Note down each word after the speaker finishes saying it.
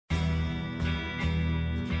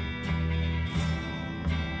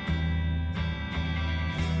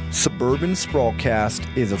Suburban Sprawlcast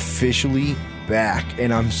is officially back,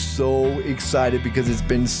 and I'm so excited because it's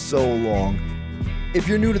been so long. If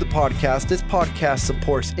you're new to the podcast, this podcast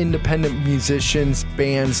supports independent musicians,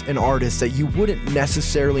 bands, and artists that you wouldn't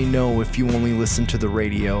necessarily know if you only listen to the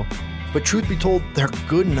radio. But truth be told, they're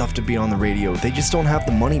good enough to be on the radio. They just don't have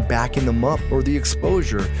the money backing them up or the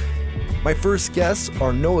exposure. My first guests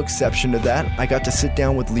are no exception to that. I got to sit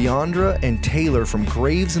down with Leandra and Taylor from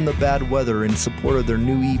Graves in the Bad Weather in support of their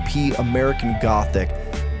new EP, American Gothic.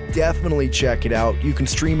 Definitely check it out. You can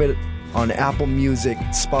stream it on Apple Music,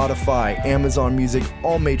 Spotify, Amazon Music,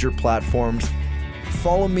 all major platforms.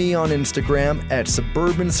 Follow me on Instagram at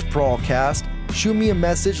Suburban Sprawlcast. Shoot me a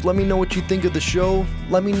message. Let me know what you think of the show.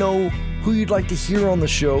 Let me know who you'd like to hear on the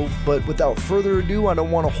show. But without further ado, I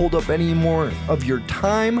don't want to hold up any more of your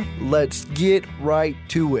time. Let's get right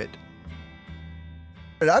to it.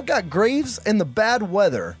 I've got Graves and the Bad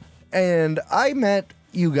Weather, and I met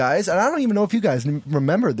you guys, and I don't even know if you guys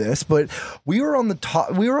remember this, but we were on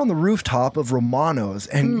the rooftop of Romano's,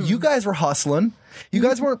 and you guys were hustling. You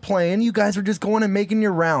guys weren't playing. You guys were just going and making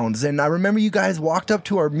your rounds. And I remember you guys walked up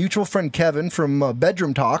to our mutual friend Kevin from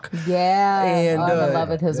Bedroom Talk. Yeah. And, I'm in love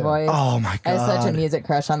with his voice. Oh, my God. I have such a music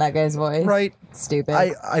crush on that guy's voice. Right. Stupid.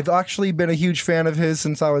 I've actually been a huge fan of his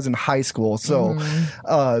since I was in high school. So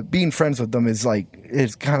being friends with them is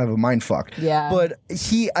kind of a mind fuck. Yeah. But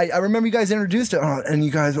I remember you guys introduced it, and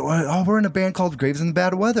you guys, we're in a band called Graves in the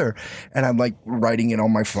Bad Weather. And I'm like writing it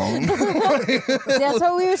on my phone. That's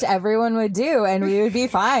what we wish everyone would do, and we would be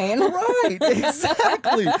fine. Right,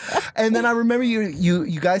 exactly. And then I remember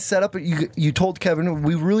you guys set up, you told Kevin,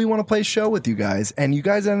 we really want to play a show with you guys. And you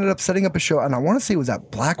guys ended up setting up a show, and I want to say it was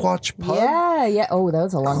at Blackwatch Pub. Yeah. Oh, that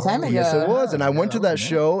was a long time ago. Yes, it was. And I went to that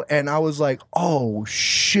show, and I was like, oh,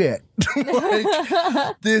 shit.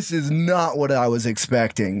 This is not what I was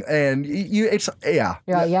expecting. And Yeah,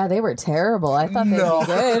 they were terrible. I thought they'd be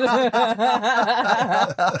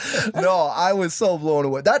good. No, I was so blown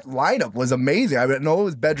away. That lineup was amazing. I know it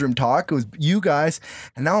was Bedroom Talk. It was you guys.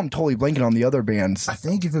 And now I'm totally blanking on the other bands. I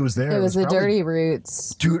think if it was there, it was the Dirty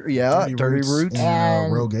Roots. Dirty Roots.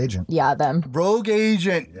 And Rogue Agent. Yeah, them. Rogue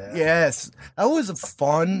Agent. Yeah. Yes. That was a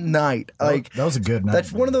fun night. That was a good night.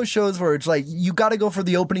 That's one of those shows where it's like, you got to go for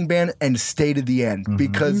the opening band and stay to the end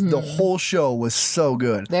because the whole show was so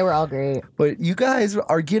good. They were all great. But you guys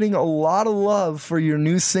are getting a lot of love for your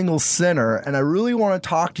new single, Sinner. And I really want to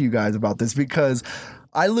talk to you guys about this because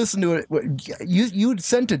I listened to it. You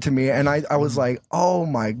sent it to me, and I was like, oh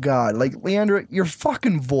my God. Like, Leandra, your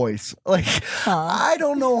fucking voice. Like, I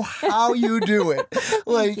don't know how you do it.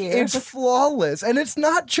 Like, it's flawless. And it's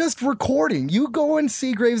not just recording. You go and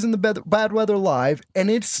see Graves in the Bad Weather live,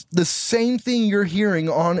 and it's the same thing you're hearing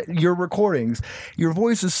on your recordings. Your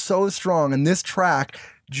voice is so strong, and this track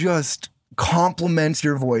just complements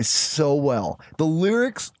your voice so well. The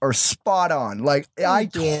lyrics are spot on. Like, I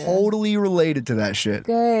totally related to that shit.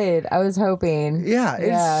 Good. I was hoping. Yeah,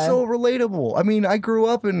 it's so relatable. I mean, I grew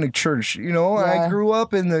up in the church, I grew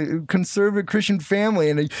up in the conservative Christian family,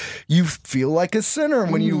 and you feel like a sinner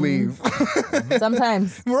when you leave.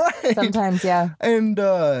 Sometimes. Right. Sometimes, yeah. And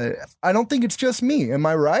I don't think it's just me. Am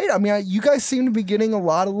I right? I mean, you guys seem to be getting a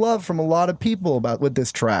lot of love from a lot of people with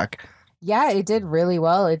this track. Yeah, it did really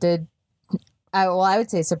well. It did. I would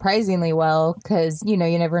say surprisingly well, because, you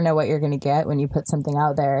never know what you're going to get when you put something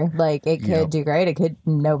out there. Like, it could do great. It could,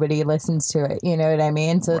 nobody listens to it. You know what I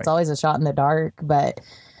mean? So it's always a shot in the dark. But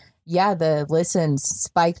yeah, the listens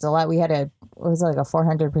spiked a lot. We had a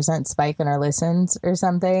 400% spike in our listens or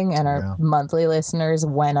something. And our monthly listeners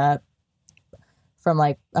went up from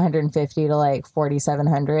 150 to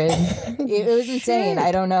 4,700. It was insane.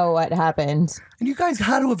 I don't know what happened. And you guys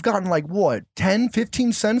had to have gotten 10,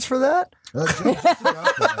 15 cents for that? Fuck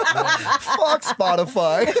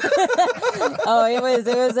Spotify. Oh, it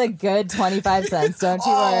was a good 25 cents. Don't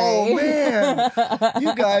you worry. Oh, man.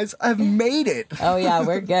 You guys have made it. Oh, yeah,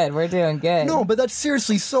 we're good. We're doing good. No, but that's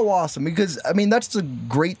seriously so awesome because, I mean, that's the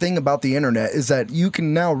great thing about the internet is that you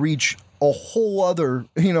can now reach a whole other,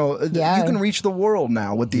 you can reach the world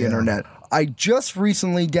now with the internet. I just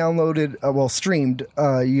recently streamed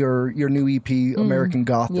your new EP, American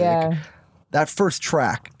Gothic. Yeah. That first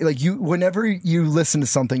track, whenever you listen to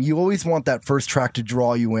something, you always want that first track to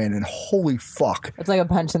draw you in, and holy fuck. It's like a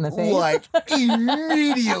punch in the face.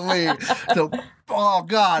 Immediately. So, oh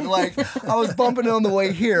God, I was bumping it on the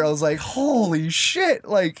way here. I was like, holy shit.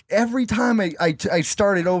 Every time I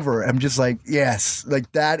start it over, I'm just like, yes,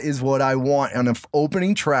 that is what I want on an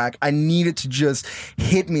opening track. I need it to just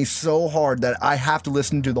hit me so hard that I have to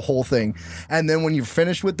listen to the whole thing. And then when you're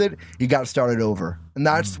finished with it, you got to start it over. And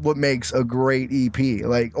that's what makes a great EP,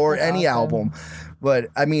 or that's any awesome album. But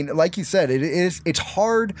I mean, like you said, it's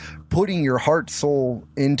hard putting your heart soul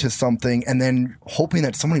into something and then hoping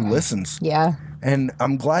that somebody listens. Yeah. And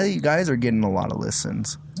I'm glad that you guys are getting a lot of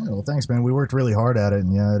listens. Yeah, well, thanks, man. We worked really hard at it,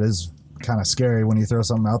 and yeah, it is kind of scary when you throw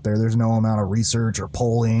something out there. There's no amount of research or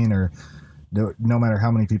polling, or no matter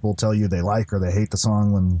how many people tell you they like or they hate the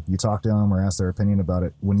song when you talk to them or ask their opinion about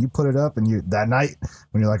it. When you put it up and you that night,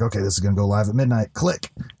 when you're like, okay, this is gonna go live at midnight,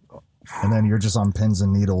 click. And then you're just on pins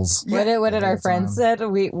and needles. What did our friends said?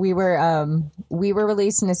 We were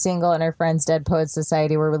releasing a single, and our friends Dead Poets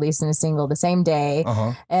Society were releasing a single the same day,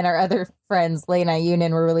 and our other friends Late Night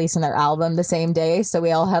Union were releasing their album the same day. So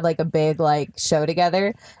we all had like a big like show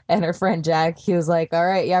together. And our friend Jack, he was like, "All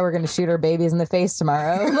right, yeah, we're gonna shoot our babies in the face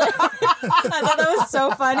tomorrow." I thought that was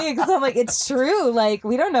so funny because I'm like, it's true. Like,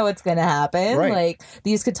 we don't know what's gonna happen. Right. Like,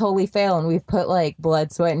 these could totally fail, and we've put like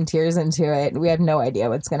blood, sweat, and tears into it. We have no idea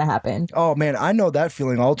what's gonna happen. Oh man, I know that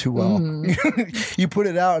feeling all too well. You put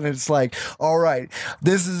it out and it's like, all right,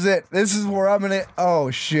 this is it. This is where I'm gonna.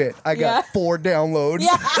 Oh shit, I got 4 downloads.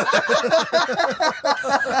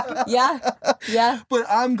 Yeah. But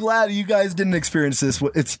I'm glad you guys didn't experience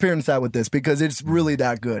that with this, because it's really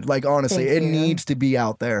that good. Like, honestly, it needs to be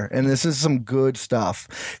out there, and this is some good stuff.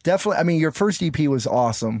 Definitely. I mean, your first EP was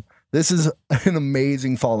awesome. This is an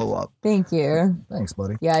amazing follow-up. Thank you. Thanks,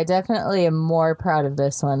 buddy. Yeah, I definitely am more proud of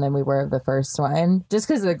this one than we were of the first one, just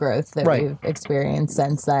because of the growth that we've experienced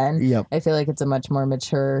since then. Yep. I feel like it's a much more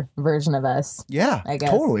mature version of us. Yeah, I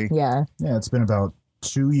guess. totally. Yeah. Yeah, it's been about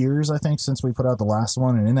 2 years, I think, since we put out the last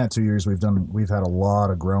one, and in that 2 years, we've had a lot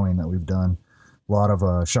of growing that we've done, a lot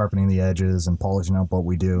of sharpening the edges and polishing up what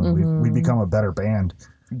we do. We've become a better band.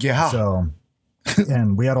 Yeah. So.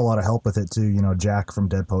 And we had a lot of help with it too. You know, Jack from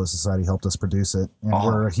Dead Poets Society helped us produce it, and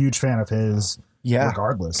we're a huge fan of his.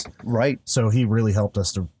 Regardless, right? So he really helped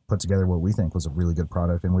us to put together what we think was a really good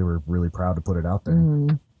product, and we were really proud to put it out there.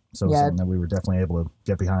 So it was something that we were definitely able to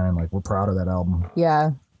get behind. Like, we're proud of that album.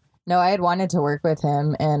 Yeah. No, I had wanted to work with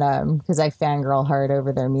him, and because I fangirl hard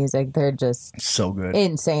over their music. They're just so good,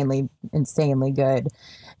 insanely good.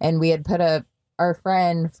 And we had put up. Our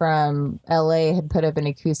friend from LA had put up an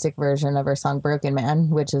acoustic version of our song Broken Man,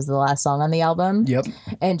 which is the last song on the album. Yep.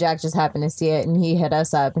 And Jack just happened to see it, and he hit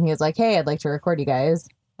us up, and he was like, "Hey, I'd like to record you guys.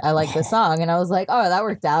 I like the song." And I was like, "Oh, that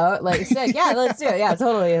worked out. Like, sick. Yeah, let's do it. Yeah,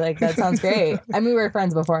 totally. Like, that sounds great." I mean, we were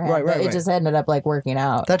friends beforehand, but it just ended up like working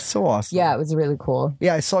out. That's so awesome. Yeah, it was really cool.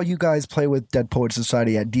 Yeah, I saw you guys play with Dead Poets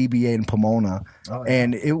Society at DBA in Pomona.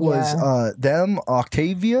 And it was them,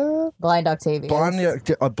 Octavia? Blind Octavius.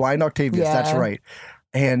 Blind Octavius, that's right.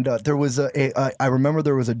 And there was I remember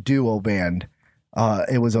there was a duo band.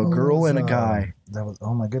 It was a girl and a guy. That was,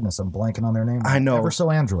 oh my goodness, I'm blanking on their name. I know.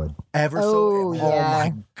 Everso Android. Oh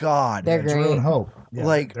my God. They're great. Drew and Hope. Yeah,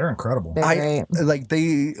 like, they're incredible. They're great. Like,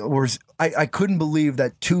 they were, I couldn't believe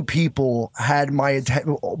that 2 people had my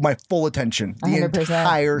full attention, the 100%.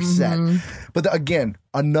 entire set. But again,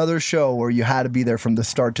 another show where you had to be there from the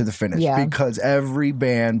start to the finish, because every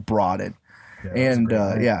band brought it.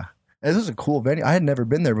 This was a cool venue. I had never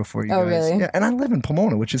been there before, you guys. Really? Yeah, and I live in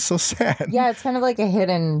Pomona, which is so sad. Yeah, it's kind of like a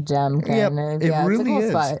hidden gem kind of. It really it's a cool is.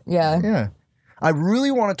 spot. Yeah. Yeah. I really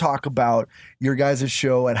want to talk about your guys'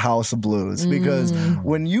 show at House of Blues, because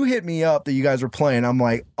when you hit me up that you guys were playing, I'm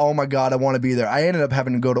like, oh my God, I want to be there. I ended up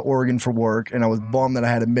having to go to Oregon for work, and I was bummed that I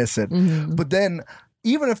had to miss it. But then,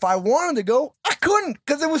 even if I wanted to go, I couldn't,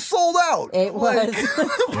 because it was sold out. It was.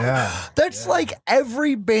 That's like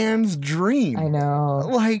every band's dream. I know.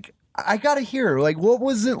 Like, I gotta hear, like, what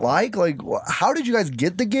was it like? Like, how did you guys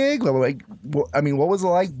get the gig? Like, I mean, what was it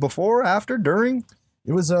like before, after, during?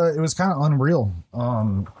 It was kind of unreal,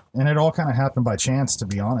 and it all kind of happened by chance, to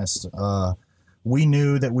be honest. We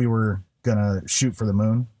knew that we were gonna shoot for the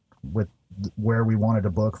moon with where we wanted to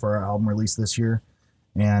book for our album release this year,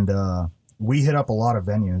 and we hit up a lot of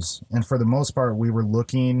venues, and for the most part, we were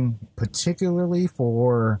looking particularly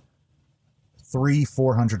for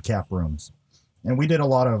 300-400 cap rooms, and we did a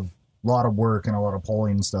lot of work and a lot of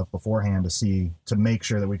polling and stuff beforehand to make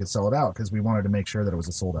sure that we could sell it out, because we wanted to make sure that it was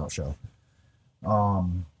a sold out show.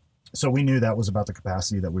 So we knew that was about the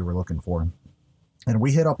capacity that we were looking for, and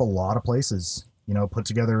we hit up a lot of places, you know, put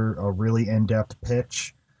together a really in-depth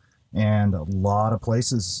pitch, and a lot of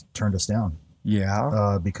places turned us down.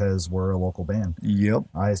 Yeah. Because we're a local band. Yep.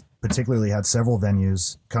 I particularly had several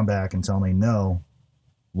venues come back and tell me, no,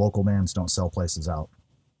 local bands don't sell places out.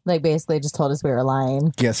 Like, basically just told us we were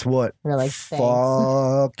lying. Guess what? We're like, thanks.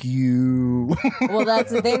 Fuck you. Well,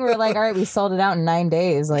 that's the thing. We're like, all right, we sold it out in 9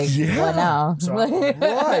 days. Like, Yeah. what now?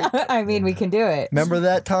 Right. I mean, we can do it. Remember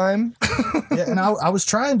that time? Yeah, and I was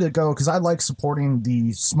trying to go because I like supporting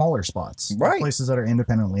the smaller spots, Right. places that are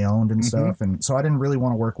independently owned and stuff. And so I didn't really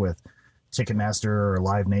want to work with Ticketmaster or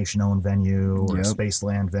Live Nation owned venue or Yep.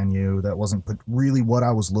 Spaceland venue. That wasn't really what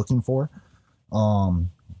I was looking for.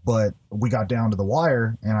 But we got down to the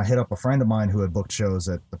wire, and I hit up a friend of mine who had booked shows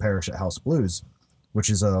at the Parish at House of Blues, which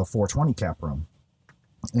is a 420 cap room.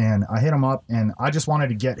 And I hit him up, and I just wanted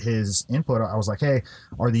to get his input. I was like, hey,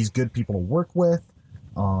 are these good people to work with?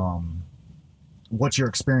 What's your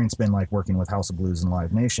experience been like working with House of Blues and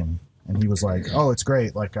Live Nation? And he was like, oh, it's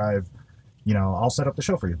great. Like, I'll set up the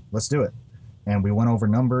show for you. Let's do it. And we went over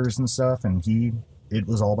numbers and stuff, and it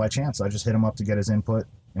was all by chance. I just hit him up to get his input,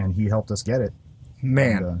 and he helped us get it.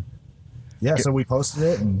 Man. And, so we posted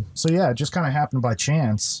it, and so it just kind of happened by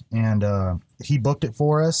chance, and he booked it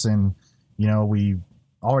for us, and we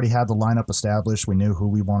already had the lineup established. We knew who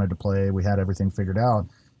we wanted to play. We had everything figured out,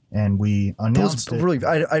 and we announced it. Really,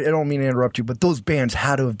 I don't mean to interrupt you, but those bands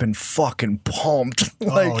had to have been fucking pumped.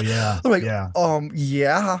 Like, oh yeah, like,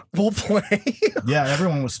 yeah, we'll play. yeah.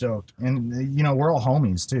 Everyone was stoked, and we're all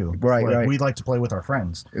homies too. Right, like, right. We like to play with our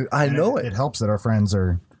friends. I And know It helps that our friends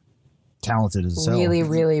are talented as hell. Really,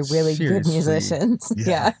 really, really good Seriously. musicians.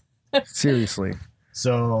 Yeah. Yeah. Seriously.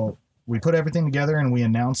 So we put everything together and we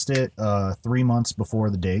announced it 3 months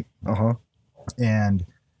before the date, Uh-huh. and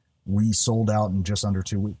we sold out in just under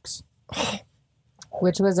 2 weeks.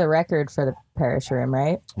 Which was a record for the Parish Room,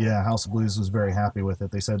 right? Yeah, House of Blues was very happy with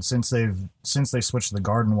it. They said since they switched to the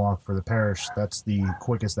Garden Walk for the Parish, that's the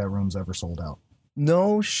quickest that room's ever sold out.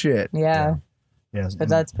 No shit. Yeah. Yeah, But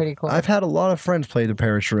that's pretty cool. I've had a lot of friends play the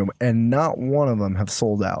Parish Room, and not one of them have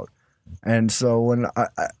sold out. And so when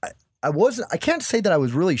I can't say that I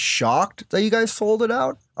was really shocked that you guys sold it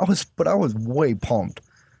out. But I was way pumped.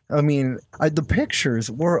 I mean, the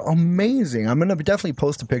pictures were amazing. I'm gonna definitely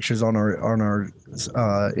post the pictures on our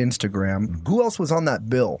Instagram. Who else was on that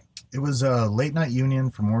bill? It was Late Night Union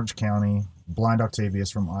from Orange County, Blind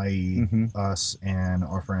Octavius from IE, us, and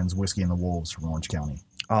our friends Whiskey and the Wolves from Orange County.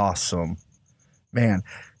 Awesome, man.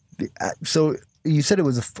 So you said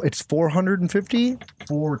it's 450?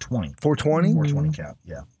 420. 420? 420 cap,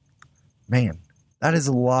 yeah. Man, that is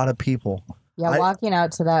a lot of people. Yeah, walking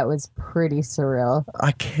out to that was pretty surreal.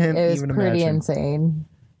 I can't It was even pretty imagine. insane.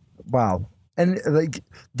 Wow. And like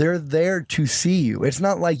they're there to see you. It's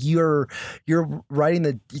not like you're riding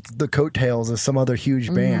the coattails of some other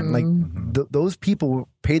huge band. Like those people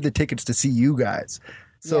paid the tickets to see you guys.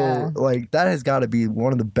 So like that has got to be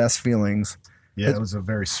one of the best feelings. Yeah, it was a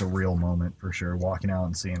very surreal moment for sure, walking out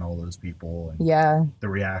and seeing all those people and the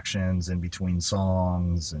reactions in between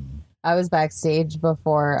songs. And I was backstage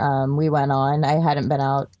before we went on. I hadn't been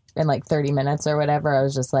out in like 30 minutes or whatever. I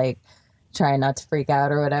was just like trying not to freak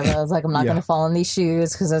out or whatever. I was like, I'm not going to fall in these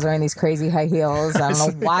shoes because I was wearing these crazy high heels. I don't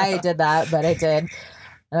know why I did that, but I did.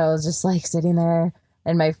 And I was just like sitting there.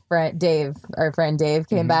 And my friend Dave,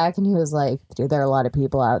 came back and he was like, dude, there are a lot of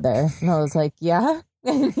people out there. And I was like, yeah.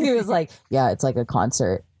 And he was like, yeah, it's like a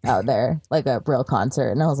concert out there, like a real concert.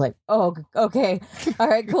 And I was like, oh, okay. All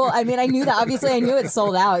right, cool. I mean, I knew that. Obviously, I knew it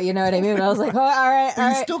sold out. You know what I mean? But I was like, oh, all right.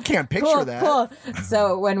 You still can't picture that. Cool.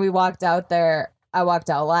 So when we walked out there, I walked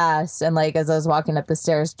out last. And like, as I was walking up the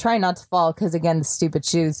stairs, trying not to fall, because again, the stupid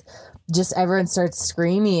shoes, just everyone starts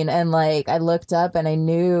screaming. And like, I looked up and I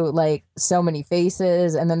knew like so many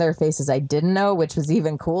faces. And then there were faces I didn't know, which was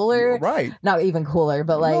even cooler. Right. Not even cooler,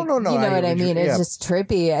 but like, No, you know what I mean? It's just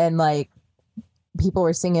trippy. And like, people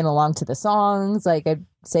were singing along to the songs. Like, I'd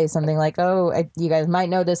say something like, oh, you guys might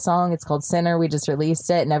know this song. It's called Sinner. We just released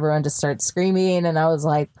it. And everyone just starts screaming. And I was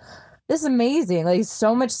like, this is amazing. Like,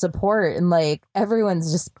 so much support. And like,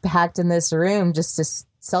 everyone's just packed in this room just to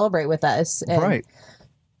celebrate with us. And right.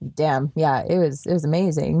 Damn. Yeah, it was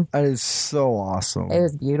amazing. That is so awesome. It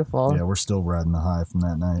was beautiful. yeah, we're still riding the high from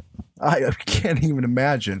that night. I can't even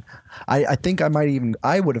imagine. I think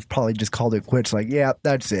I would have probably just called it quits. Like, yeah,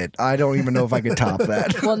 that's it. I don't even know if I could top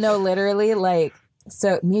that. Well, no, literally, like,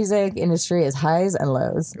 so music industry is highs and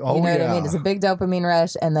lows. Oh, you know what I yeah. mean? It's a big dopamine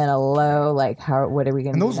rush and then a low, like, what are we going to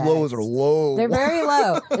And do those next? lows are low. They're very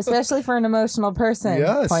low, especially for an emotional person.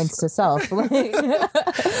 Yes. Points to self. Like,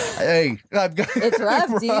 Hey, I've got it's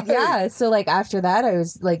rough, dude. Right. Yeah. So like after that, I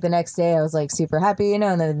was like, the next day I was like super happy, you know,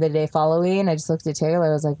 and then the day following, I just looked at Taylor.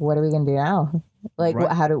 I was like, what are we going to do now? Like,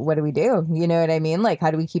 Right. what do we do? You know what I mean? Like, how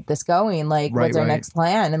do we keep this going? Like, Right, what's our right. next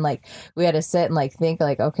plan? And like, we had to sit and like think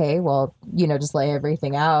like, okay, well, you know, just lay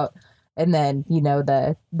everything out. And then, you know,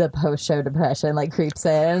 the post-show depression like creeps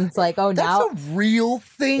in. It's like, oh, now That's a real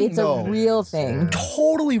thing, it's a real thing.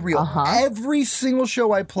 Totally real. Uh-huh. Every single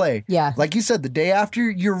show I play, Yeah. like you said, the day after,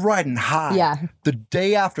 you're riding high. Yeah. The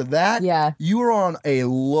day after that, Yeah. you are on a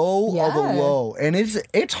low of a Yeah. low. And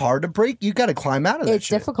it's hard to break. You got to climb out of that It's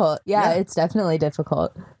shit. difficult. Yeah, Yeah. it's definitely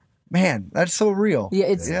difficult. Man, that's so real. Yeah,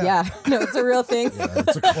 it's no, it's a real thing. Yeah,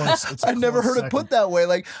 it's a close. It's a I never close heard it second. put that way.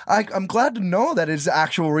 Like, I'm glad to know that it's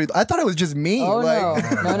actual real. I thought it was just me. Oh like,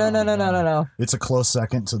 no. It's a close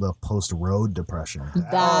second to the post-road depression.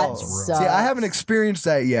 That real. sucks. See, I haven't experienced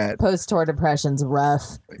that yet. Post-tour depression's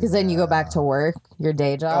rough because then you go back to work, your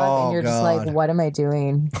day job, Oh, and you're just God. like, what am I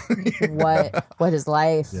doing? What is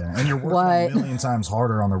life? Yeah, and you're working What? a million times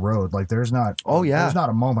harder on the road. Like there's not. Oh, yeah. There's not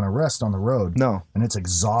a moment of rest on the road. No. And it's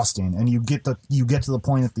exhausting. And you get to the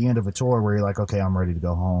point at the end of a tour where you're like, okay, I'm ready to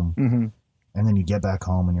go home. Mm-hmm. And then you get back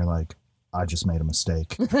home and you're like, I just made a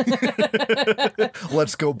mistake.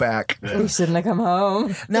 Let's go back. We shouldn't have come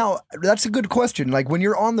home. Now, that's a good question. Like, when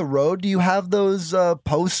you're on the road, do you have those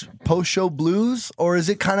post show blues, or is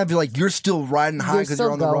it kind of like you're still riding high You're because still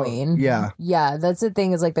you're on the going. road? Yeah. Yeah, that's the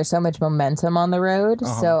thing is like there's so much momentum on the road.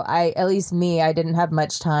 Uh-huh. So at least me, I didn't have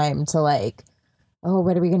much time to like, oh,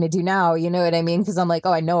 what are we going to do now? You know what I mean? Because I'm like,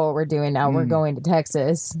 oh, I know what we're doing now. We're going to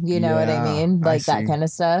Texas. You know what I Yeah, mean? I Like that see. kind of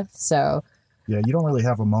stuff. So Yeah, you don't really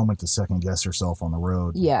have a moment to second guess yourself on the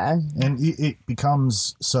road. yeah. And it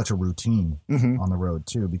becomes such a routine Mm-hmm. on the road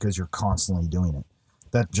too, because you're constantly doing it.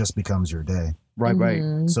 That just becomes your day. Right, right.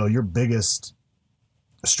 Mhm. So your biggest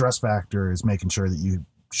stress factor is making sure that you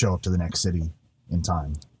show up to the next city in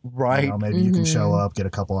time. Right. You know, maybe you can Mhm. show up, get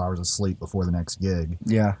a couple hours of sleep before the next gig.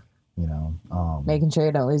 Yeah. You know, Making sure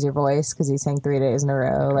you don't lose your voice because you sang 3 days in a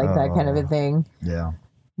row, like that kind of a thing. yeah.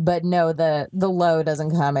 But no, the low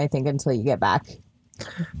doesn't come, I think, until you get back.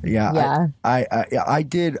 Yeah. Yeah. I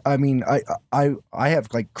did. I mean, I have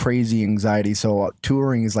like crazy anxiety, so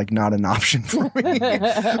touring is like not an option for me.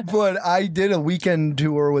 But I did a weekend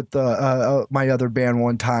tour with my other band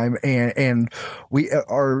one time, and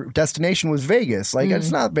our destination was Vegas. Like it's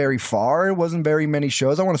not very far. It wasn't very many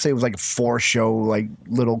shows. I want to say it was like a 4-show like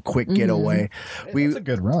little quick getaway. It's a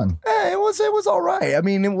good run. It was all right. I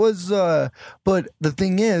mean, it was. But the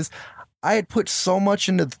thing is, I had put so much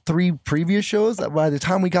into the 3 previous shows that by the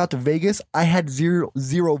time we got to Vegas, I had zero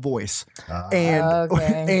voice, and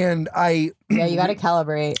Okay. and I Yeah, you got to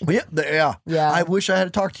calibrate. yeah. Yeah. I wish I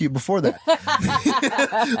had talked to you before that.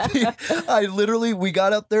 We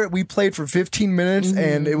got up there, we played for 15 minutes,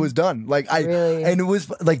 and it was done. Like Really? and it was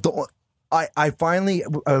like I finally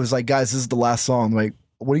was like, guys, this is the last song. Like,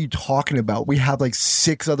 what are you talking about? We have like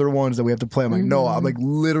 6 other ones that we have to play. I'm like, no, I'm like,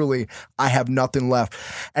 literally, I have nothing left.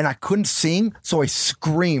 And I couldn't sing, so I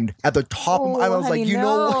screamed at the top of my, I was honey, like, you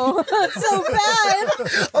know what? That's so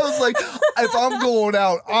bad. I was like, if I'm going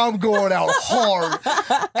out hard.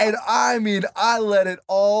 And I mean, I let it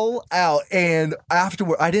all out. And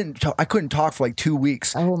afterward, I couldn't talk for like 2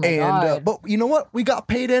 weeks. Oh my and, God. but you know what? We got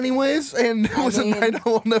paid anyways. And it was a night I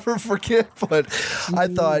will never forget. But I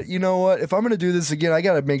thought, you know what? If I'm going to do this again, I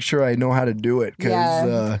got to make sure I know how to do it.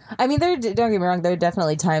 Yeah. I mean, don't get me wrong. There are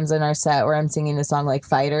definitely times in our set where I'm singing a song like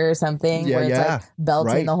Fighter or something Yeah, where it's yeah. like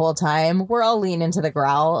belting Right. the whole time. We're all lean into the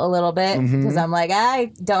growl a little bit because I'm like,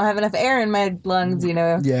 I don't have enough air in my lungs, you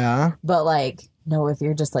know? Yeah. But like, no, if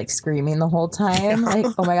you're just like screaming the whole time, like,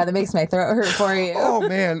 oh my God, that makes my throat hurt for you. Oh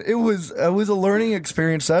man, it was a learning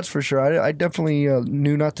experience, that's for sure. I definitely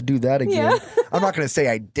knew not to do that again. Yeah. I'm not going to say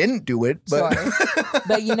I didn't do it, but Sure.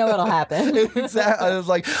 But you know what'll happen. exactly. I was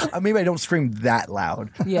like, maybe I don't scream that loud.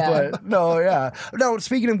 Yeah. But no, yeah. No,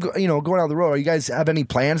 speaking of going on the road, are you guys have any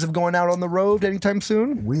plans of going out on the road anytime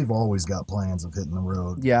soon? We've always got plans of hitting the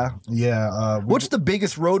road. Yeah. Yeah. What's the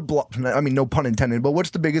biggest roadblock? I mean, no pun intended, but what's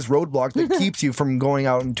the biggest roadblock that keeps you from going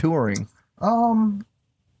out and touring?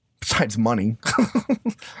 Besides money.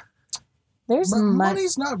 There's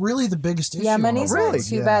money's not really the biggest issue. Yeah, on the money's road. not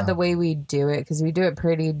too Yeah. bad the way we do it because we do it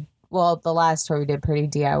pretty well. The last tour we did pretty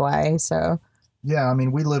DIY, so Yeah, I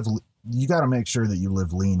mean, you got to make sure that you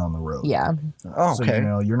live lean on the road. yeah. Oh, So, okay. you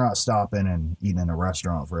know, you're not stopping and eating in a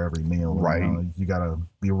restaurant for every meal. Right. You got to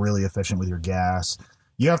be really efficient with your gas.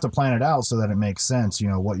 You have to plan it out so that it makes sense, you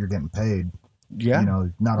know, what you're getting paid. Yeah. You know,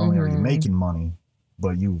 not only are you Mhm. making money,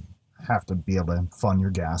 but you have to be able to fund your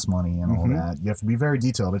gas money and all Mhm. that. You have to be very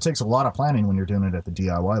detailed. It takes a lot of planning when you're doing it at the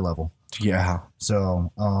DIY level. Yeah.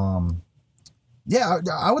 So, yeah,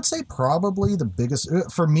 I would say probably the biggest,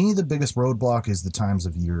 for me, the biggest roadblock is the times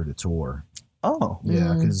of year to tour. Oh.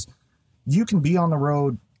 Yeah, because you can be on the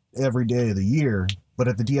road every day of the year, but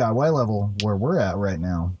at the DIY level where we're at right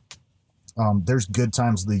now, there's good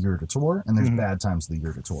times of the year to tour and there's bad times of the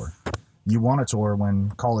year to tour. You want to tour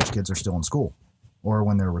when college kids are still in school or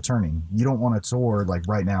when they're returning. You don't want to tour like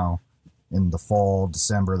right now in the fall,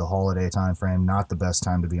 December, the holiday time frame, not the best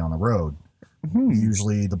time to be on the road.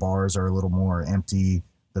 Usually the bars are a little more empty.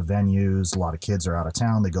 The venues, a lot of kids are out of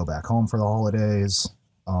town. They go back home for the holidays.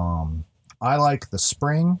 I like the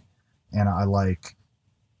spring, and I like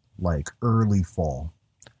early fall.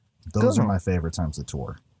 Those are my favorite times to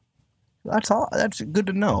tour. That's all. That's good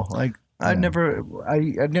to know. Like I never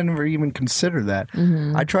even consider that.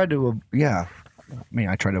 I tried to,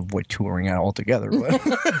 I try to avoid touring out altogether. But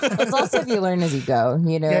It's also if you learn as you go.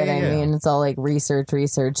 You know what I mean? It's all like research,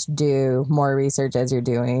 do more research as you're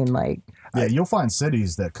doing. Like, yeah, you'll find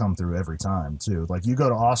cities that come through every time too. Like you go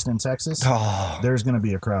to Austin, Texas, there's going to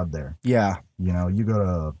be a crowd there. Yeah. You know, you go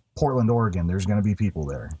to Portland, Oregon, there's going to be people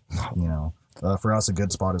there. You know, for us, a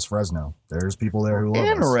good spot is Fresno. There's people there who love us.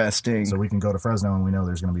 Interesting. So we can go to Fresno and we know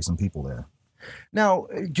there's going to be some people there. Now,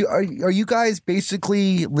 are you guys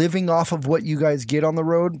basically living off of what you guys get on the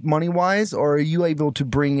road money-wise, or are you able to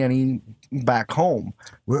bring any back home?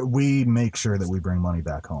 We make sure that we bring money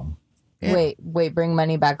back home. wait, bring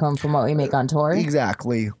money back home from what we make on tour?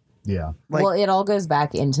 Exactly. Yeah. Well, it all goes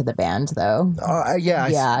back into the band, though.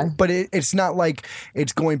 Yeah. But it's not like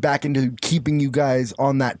it's going back into keeping you guys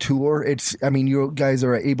on that tour. You guys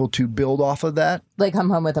are able to build off of that. Like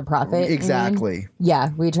come home with a profit. Exactly.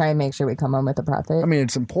 Yeah, we try and make sure we come home with a profit. I mean,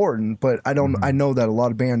 it's important, but I know that a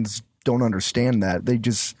lot of bands don't understand that. They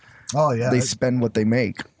just they spend what they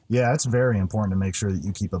make. Yeah, it's very important to make sure that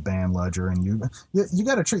you keep a band ledger, and you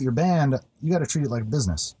got to treat your band. You got to treat it like a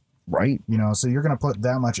business. Right. You know, so you're going to put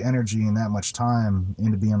that much energy and that much time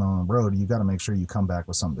into being on the road. You got to make sure you come back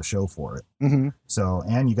with something to show for it. Mm-hmm. So,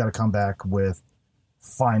 and you got to come back with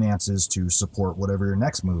finances to support whatever your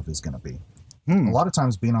next move is going to be. A lot of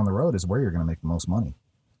times being on the road is where you're going to make the most money.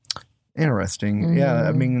 Interesting. Mm-hmm. Yeah,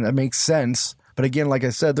 I mean, that makes sense. But again, like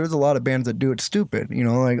I said, there's a lot of bands that do it stupid. You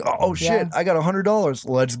know, like, oh shit, I got $100.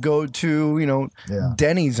 Let's go to,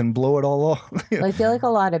 Denny's and blow it all off. I feel like a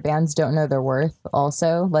lot of bands don't know their worth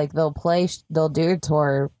also. Like they'll do a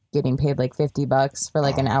tour getting paid like $50 for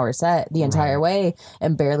like an hour set the entire way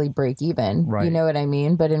and barely break even. Right. You know what I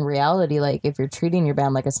mean? But in reality, like if you're treating your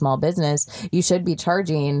band like a small business, you should be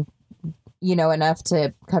charging enough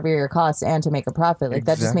to cover your costs and to make a profit. Like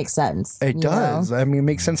that just makes sense. It does. know? I mean, it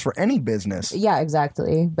makes sense for any business. Yeah,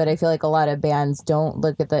 exactly. But I feel like a lot of bands don't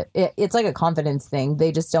look at it's like a confidence thing.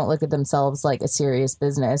 They just don't look at themselves like a serious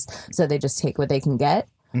business. So they just take what they can get.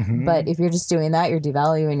 Mm-hmm. But if you're just doing that, you're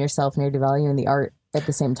devaluing yourself and you're devaluing the art at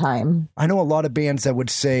the same time. I know a lot of bands that would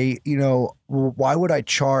say, well, why would I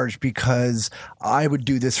charge? Because I would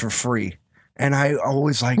do this for free. And I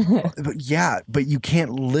always like, but you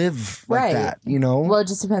can't live like that, Well, it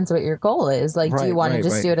just depends what your goal is. Like, do you want to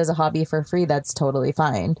just do it as a hobby for free? That's totally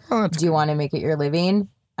fine. Oh, do you want to make it your living?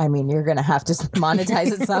 I mean, you're going to have to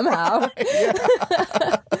monetize it somehow.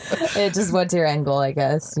 It just, what's your end goal, I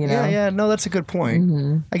guess, Yeah, no, that's a good point.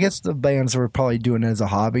 Mm-hmm. I guess the bands are probably doing it as a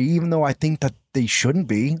hobby, even though I think that they shouldn't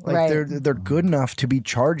be. Like, they're good enough to be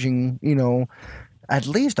charging, at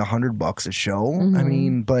least $100 a show. Mm-hmm. I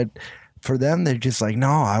mean, but for them, they're just like,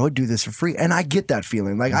 no, I would do this for free. And I get that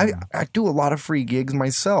feeling. Like, I do a lot of free gigs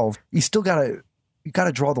myself. You still gotta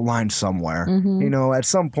draw the line somewhere. Mm-hmm. At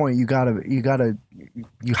some point you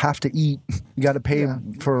have to eat. You gotta pay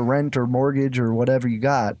for rent or mortgage or whatever you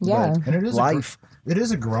got. Yeah. And it is life. It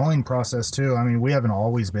is a growing process too. I mean, we haven't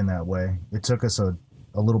always been that way. It took us a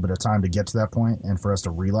little bit of time to get to that point and for us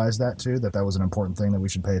to realize that too, that was an important thing that we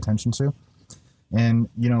should pay attention to. And,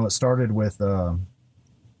 it started with,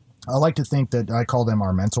 I like to think that I call them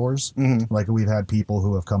our mentors. Mm-hmm. Like we've had people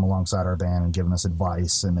who have come alongside our band and given us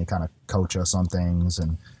advice, and they kind of coach us on things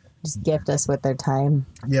and just gift us with their time.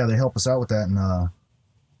 Yeah, they help us out with that. And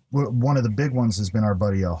one of the big ones has been our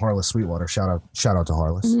buddy Harless Sweetwater. Shout out to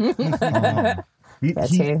Harless.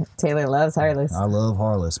 Taylor loves Harless. I love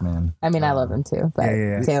Harless, man. I mean, I love him too, but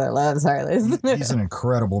Taylor loves Harless. He's an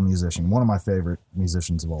incredible musician, one of my favorite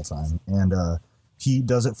musicians of all time, and he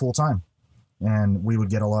does it full time. And we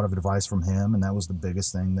would get a lot of advice from him, and that was the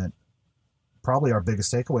biggest thing that probably our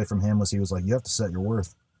biggest takeaway from him was he was like, you have to set your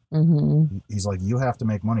worth. Mm-hmm. He's like, you have to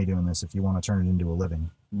make money doing this if you want to turn it into a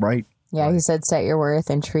living. Right. Yeah, right. He said set your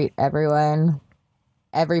worth and treat every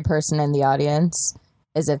person in the audience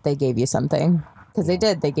as if they gave you something. Because they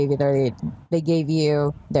did. They gave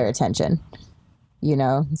you their attention.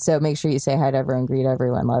 So make sure you say hi to everyone, greet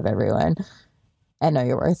everyone, love everyone. And know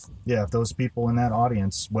your worth. Yeah, if those people in that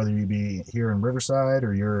audience, whether you be here in Riverside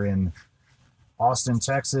or you're in Austin,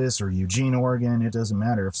 Texas, or Eugene, Oregon, it doesn't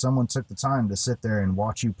matter. If someone took the time to sit there and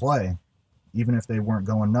watch you play, even if they weren't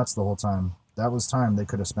going nuts the whole time, that was time they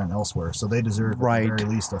could have spent elsewhere. So they deserve Right. at the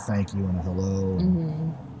very least a thank you and a hello,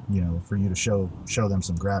 and, you know, for you to show them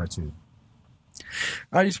some gratitude.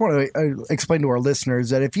 I just want to explain to our listeners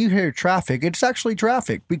that if you hear traffic, it's actually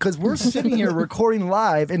traffic because we're sitting here recording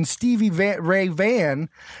live and Stevie Ray Van,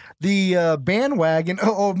 the bandwagon.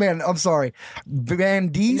 Oh man, I'm sorry. Van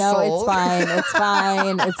Diesel. No, it's fine. It's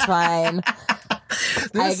fine. It's fine.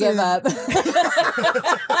 I give up.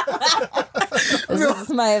 This is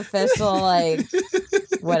my official, like,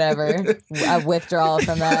 whatever, withdrawal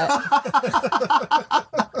from that.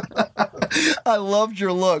 I loved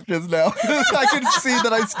your look just now. I could see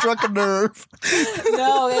that I struck a nerve.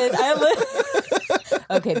 No,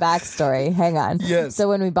 okay, backstory. Hang on. Yes. So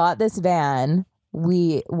when we bought this van,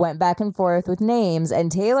 we went back and forth with names,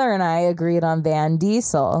 and Taylor and I agreed on Van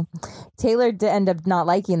Diesel. Taylor did end up not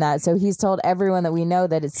liking that, so he's told everyone that we know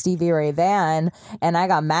that it's Stevie Ray Van, and I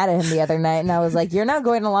got mad at him the other night, and I was like, you're not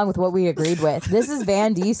going along with what we agreed with. This is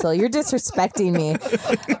Van Diesel. You're disrespecting me.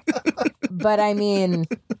 But I mean,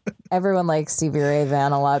 everyone likes Stevie Ray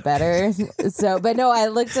Van a lot better. So, but no, I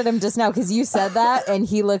looked at him just now because you said that, and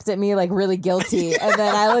he looked at me like really guilty, and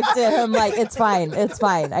then I looked at him like, it's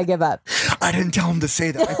fine, I give up. I didn't tell him to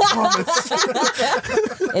say that. I promise.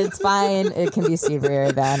 It's fine. It can be Stevie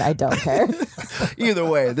Ray Van. I don't care. Either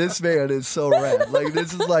way, this man is so rad. Like,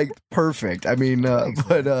 this is like perfect. I mean,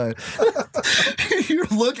 but your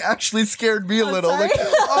look actually scared me a little. sorry. Like,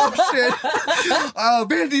 oh shit,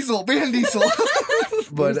 Van Diesel.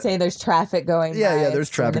 But you say there's traffic going by. yeah, there's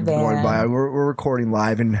in traffic the going van. by. We're recording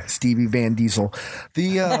live in Stevie Van Diesel.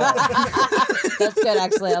 The That's good,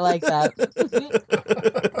 actually. I like that.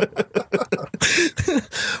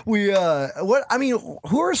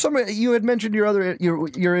 who are some you had mentioned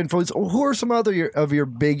your influence? Who are some other of your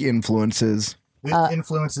big influences?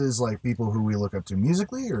 Influences like people who we look up to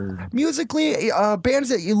musically, or Musically, bands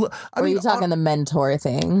that you. Are you talking the mentor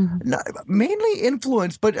thing? Mainly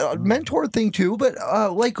influence, but mentor thing too. But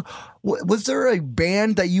was there a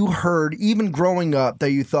band that you heard even growing up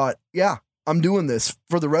that you thought, yeah, I'm doing this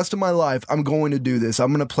for the rest of my life. I'm going to do this.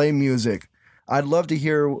 I'm going to play music. I'd love to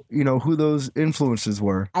hear, who those influences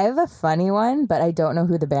were. I have a funny one, but I don't know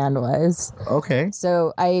who the band was. Okay.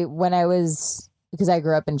 So because I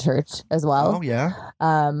grew up in church as well. Oh yeah.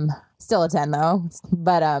 Still attend though,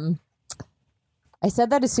 but I said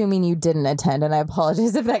that assuming you didn't attend, and I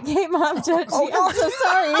apologize if that came off judgy. Oh, no. I'm so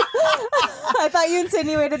sorry. I thought you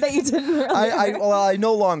insinuated that you didn't really. I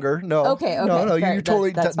no longer. No. Okay. No, fair. you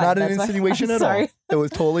totally That's not fine. an That's fine. insinuation I'm at sorry. all. It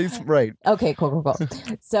was totally right. Okay, cool.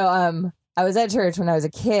 So, I was at church when I was a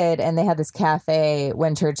kid, and they had this cafe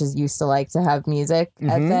when churches used to like to have music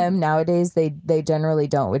at them. Nowadays, they generally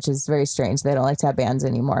don't, which is very strange. They don't like to have bands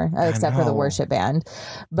anymore, except for the worship band.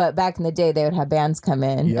 But back in the day, they would have bands come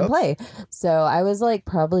in and play. So I was like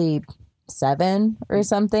probably 7 or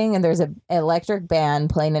something, and there's an electric band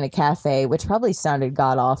playing in a cafe, which probably sounded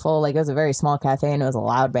god awful. Like, it was a very small cafe and it was a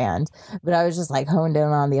loud band, but I was just like honed in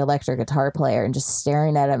on the electric guitar player and just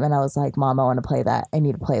staring at him, and I was like, Mom, I want to play that. I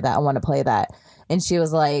need to play that. I want to play that. And she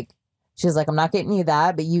was like, I'm not getting you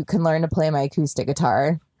that, but you can learn to play my acoustic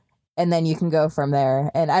guitar, and then you can go from there.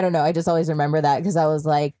 And I don't know, I just always remember that because I was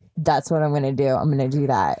like, that's what I'm going to do. I'm going to do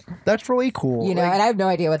that. That's really cool. And I have no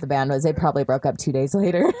idea what the band was. They probably broke up 2 days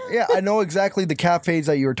later. Yeah, I know exactly the cafes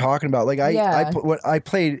that you were talking about. Like I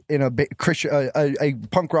played in a Christian, a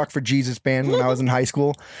punk rock for Jesus band when I was in high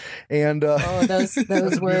school, and those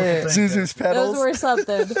were Zuzu's Pedals. Those were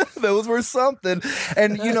something. Those were something.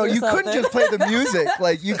 And you couldn't just play the music.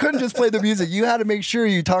 Like, you couldn't just play the music. You had to make sure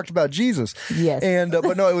you talked about Jesus. Yes. And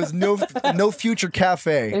but no, it was no future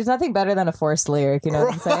cafe. There's nothing better than a forced lyric. You know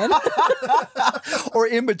what I'm saying? Or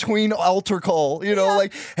in between altar call,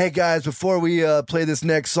 like, hey guys, before we play this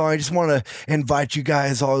next song, I just want to invite you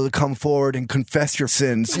guys all to come forward and confess your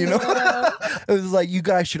sins. It was like, you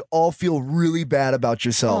guys should all feel really bad about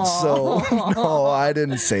yourselves. Aww. So no, I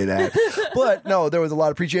didn't say that, but no, there was a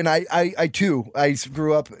lot of preaching. And I too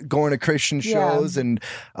grew up going to Christian shows, and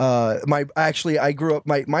I grew up.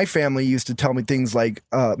 My family used to tell me things like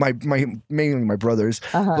mainly my brothers,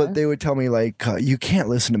 but they would tell me like, you can't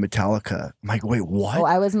listen to Metallica. I'm like, wait, what? Oh,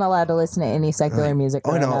 I wasn't allowed to listen to any secular music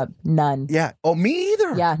growing up. None. Yeah. Oh, me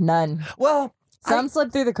either. Yeah, none. Well, some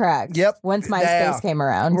slipped through the cracks. Yep. Once MySpace came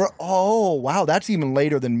around. Oh, wow. That's even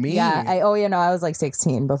later than me. Yeah. I was like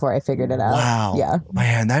 16 before I figured it out. Wow. Yeah.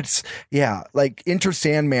 Man, like Enter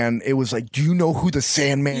Sandman, it was like, do you know who the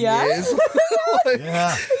Sandman is?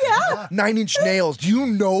 yeah. 9 Inch Nails. Do you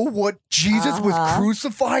know what Jesus was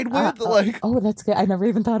crucified with? Oh, that's good. I never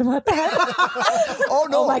even thought about that. Oh,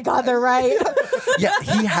 no. Oh, my God. They're right. Yeah,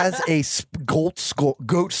 he has a goat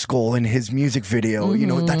skull in his music video. You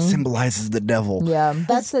know, that symbolizes the devil. Yeah,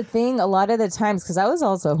 that's the thing. A lot of the times, because I was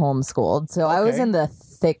also homeschooled, so I was in the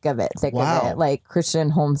thick of it, like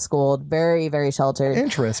Christian homeschooled, very, very sheltered.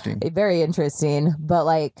 Interesting. Very interesting. But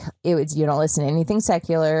like it was, you don't listen to anything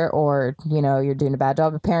secular, or, you know, you're doing a bad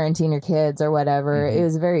job of parenting your kids or whatever. It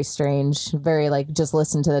was very strange, very like just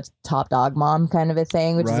listen to the top dog mom kind of a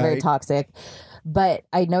thing, which is very toxic. But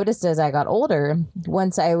I noticed as I got older,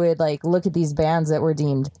 once I would like look at these bands that were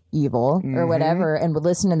deemed evil or whatever and would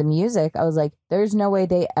listen to the music, I was like, there's no way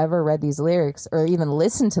they ever read these lyrics or even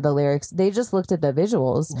listened to the lyrics. They just looked at the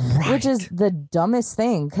visuals, which is the dumbest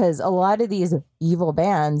thing, because a lot of these evil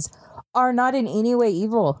bands are not in any way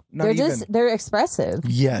evil. They're expressive.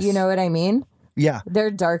 Yes. You know what I mean? Yeah.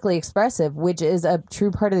 They're darkly expressive, which is a true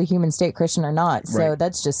part of the human state, Christian or not. So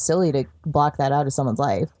that's just silly to block that out of someone's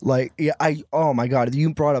life. Like, yeah, oh my God,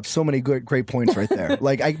 you brought up so many great points right there.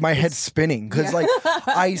 Like, my head's spinning because, like,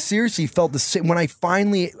 I seriously felt the same when I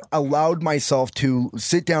finally allowed myself to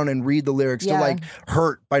sit down and read the lyrics to, like,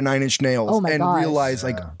 Hurt by Nine Inch Nails realize,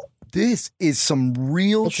 like, this is some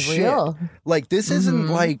real shit. Real. Like, this isn't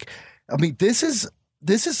like, I mean, this is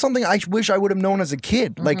something I wish I would have known as a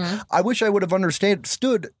kid. Like, I wish I would have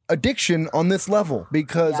understood addiction on this level,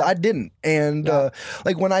 because I didn't. And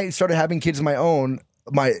like when I started having kids of my own,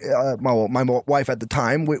 my wife at the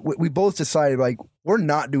time, we both decided, like, we're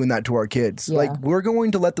not doing that to our kids. Like, we're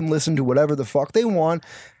going to let them listen to whatever the fuck they want.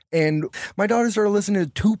 And my daughter started listening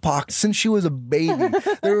to Tupac since she was a baby.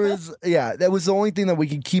 That was the only thing that we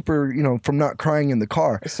could keep her, you know, from not crying in the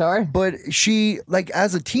car. Sure. But she, like,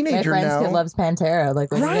 as a teenager my now, friend's kid loves Pantera.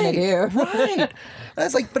 Like, what are you gonna do? Right.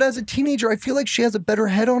 That's like, but as a teenager, I feel like she has a better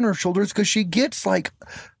head on her shoulders because she gets like,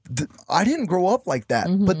 I didn't grow up like that,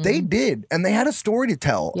 but they did, and they had a story to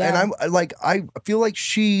tell. And I feel like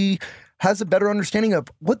she has a better understanding of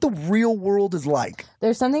what the real world is like.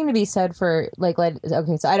 There's something to be said for, like,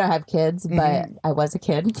 okay, so I don't have kids, but I was a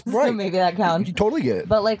kid, so maybe that counts. You totally get it.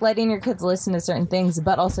 But, like, letting your kids listen to certain things,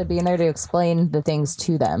 but also being there to explain the things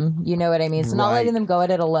to them. You know what I mean? So not letting them go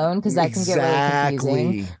at it alone, because that can get really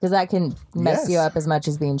confusing, because that can mess you up as much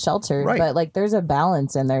as being sheltered. But, like, there's a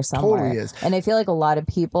balance in there somewhere. Totally is. And I feel like a lot of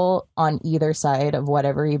people on either side of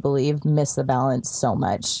whatever you believe miss the balance so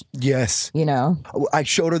much. Yes. You know? I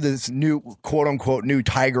showed her this new, quote unquote, new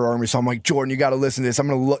Tiger Army song. I'm like, Jordan, you got to listen to this.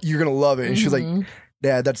 You're gonna love it. And she's like,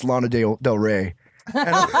 Dad, that's Lana Del Rey. And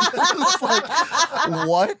I was like,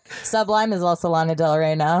 what? Sublime is also Lana Del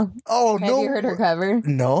Rey now. Oh, no. Have you heard her cover?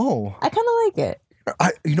 No. I kind of like it.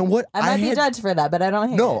 You know what? I might be judged for that, but I don't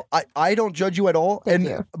hate it. I don't judge you at all. Thank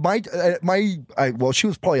you. Well, she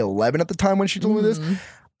was probably 11 at the time when she told me this.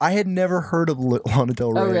 I had never heard of Lana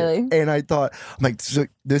Del Rey. Oh, really? And I thought, I'm like, so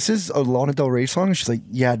this is a Lana Del Rey song? And she's like,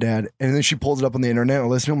 yeah, Dad. And then she pulls it up on the internet and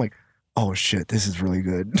listens. I'm like, oh shit, this is really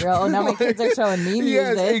good. Oh, now my kids are showing me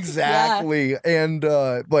music. Yes, exactly. And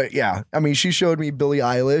but yeah, I mean, she showed me Billie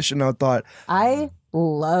Eilish, and I thought, I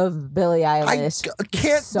love Billie Eilish. I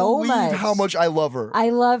can't believe how much I love her. I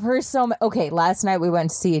love her so much. Okay, last night we went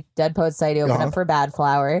to see Dead Poets Society open up for Bad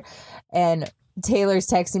Flower, and Taylor's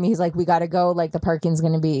texting me. He's like, we got to go. Like, the parking's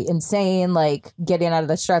going to be insane. Like, getting out of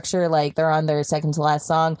the structure. Like, they're on their second to last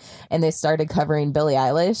song, and they started covering Billie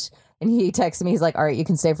Eilish. And he texted me, he's like, all right, you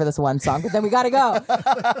can stay for this one song, but then we got to go.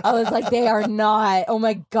 I was like, they are not. Oh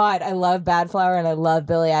my God. I love Bad Flower and I love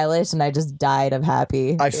Billie Eilish, and I just died of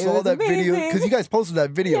happy. I saw that video because you guys posted that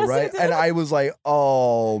video, yes, right? And I was like,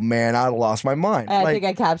 oh man, I lost my mind. And I think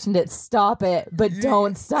I captioned it, stop it, but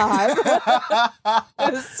don't stop.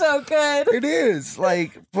 It was so good. It is.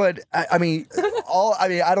 Like, but I mean,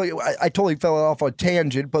 I totally fell off a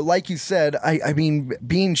tangent, but like you said, I mean,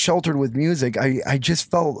 being sheltered with music, I just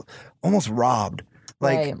felt almost robbed.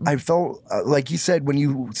 Like, I felt, like you said, when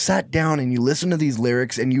you sat down and you listened to these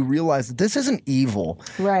lyrics and you realized that this isn't evil.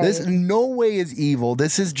 Right. This in no way is evil.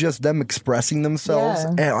 This is just them expressing themselves.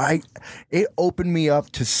 Yeah. And it opened me up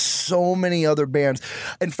to so many other bands.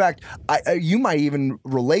 In fact, you might even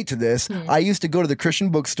relate to this. I used to go to the Christian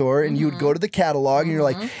bookstore and you would go to the catalog and you're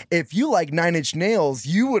like, if you like Nine Inch Nails,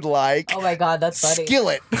 you would like... Oh my God, that's funny.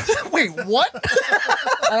 Skillet. Wait, what?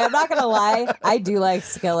 I'm not going to lie. I do like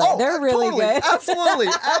Skillet. Oh, they're really good. Absolutely.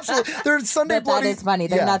 They're Sunday but that is funny.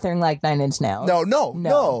 They're nothing like Nine Inch Nails.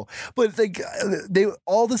 No. But like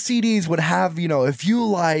all the CDs would have, you know, if you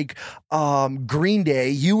like Green Day,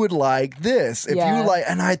 you would like this. If Yeah. you like,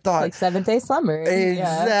 and I thought, Like Seventh Day Slumber.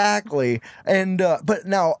 Yeah. exactly. And but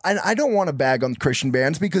now I don't want to bag on Christian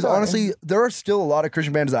bands because Sure. honestly, there are still a lot of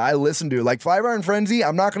Christian bands that I listen to. Like Five Iron Frenzy,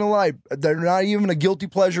 I'm not gonna lie, they're not even a guilty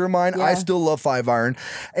pleasure of mine. Yeah. I still love Five Iron.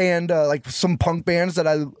 And like some punk bands that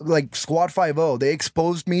I like, Squad 5-0, they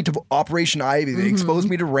exposed me to Operation Ivy. They exposed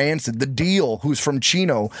me to Rancid, The Deal, who's from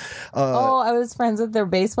Chino. I was friends with their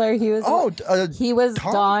bass player. He was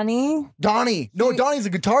Tom? Donnie. Donnie. No, Donnie's a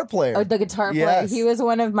guitar player. Oh, the guitar player. Yes. He was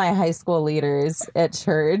one of my high school leaders at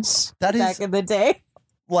church That is- back in the day.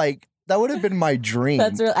 Like, that would have been my dream.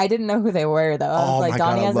 That's real. I didn't know who they were though. I was Oh like, my God,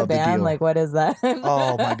 Donnie I has a love The band. Deal. Like, what is that?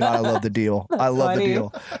 Oh my God, I love The Deal. I love funny. The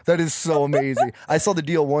Deal. That is so amazing. I saw The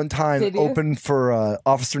Deal one time Did you? open for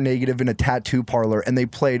Officer Negative in a tattoo parlor, and they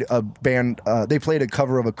played a band. They played a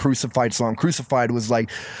cover of a Crucified song. Crucified was like,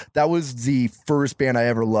 that was the first band I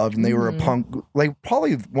ever loved, and they were a punk, like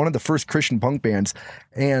probably one of the first Christian punk bands.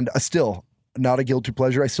 And still, not a guilty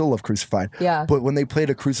pleasure. I still love Crucified. Yeah. But when they played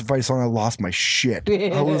a Crucified song, I lost my shit.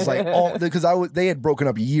 I was like, because they had broken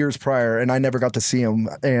up years prior, and I never got to see them.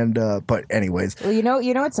 And but anyways, Well, you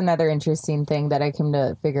know, it's another interesting thing that I came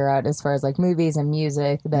to figure out as far as like movies and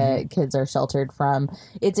music that kids are sheltered from.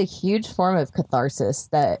 It's a huge form of catharsis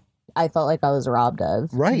that I felt like I was robbed of.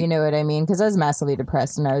 Right. You know what I mean? Because I was massively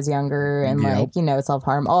depressed when I was younger and Yep. like, you know,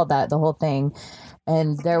 self-harm, all that, the whole thing.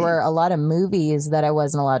 And there were a lot of movies that I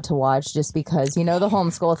wasn't allowed to watch just because, you know, the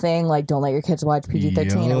homeschool thing, like don't let your kids watch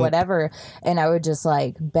PG-13 Yup. or whatever. And I would just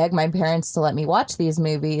like beg my parents to let me watch these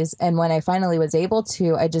movies. And when I finally was able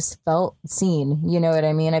to, I just felt seen. You know what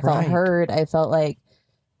I mean? I felt Right. heard. I felt like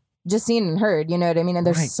just seen and heard, you know what I mean? And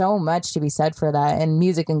there's Right. so much to be said for that, and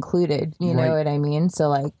music included, you know Right. what I mean? So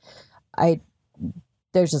like,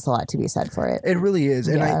 there's just a lot to be said for it. it really is.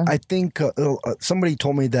 And Yeah. I think somebody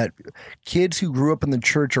told me that kids who grew up in the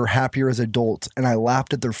church are happier as adults. And I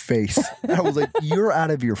laughed at their face. And I was like, you're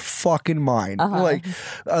out of your fucking mind. Uh-huh. Like,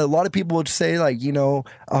 a lot of people would say, like, you know,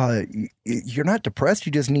 you're not depressed.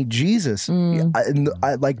 You just need Jesus. And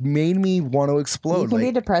I like made me want to You explode. can be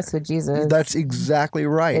Like, depressed with Jesus. that's exactly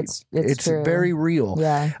right. It's true. very real.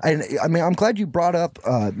 Yeah. And I mean, I'm glad you brought up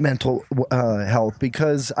mental health,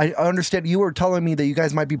 because I understand you were telling me that you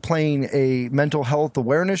guys might be playing a mental health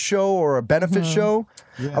awareness show or a benefit show.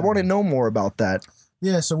 Yeah. I want to know more about that.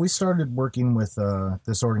 Yeah, so we started working with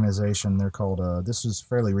this organization. They're called, this was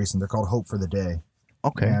fairly recent, they're called Hope for the Day.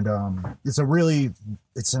 Okay. And it's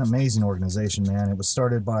an amazing organization, man. It was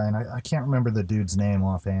started by, and I can't remember the dude's name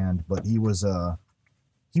offhand, but he was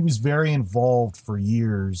very involved for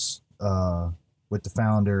years with the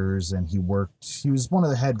founders, and he was one of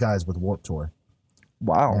the head guys with Warped Tour.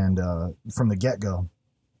 Wow. And from the get-go.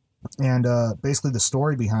 And basically the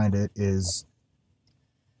story behind it is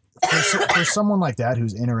for someone like that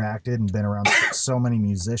who's interacted and been around so many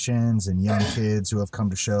musicians and young kids who have come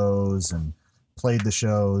to shows and played the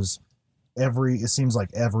shows, it seems like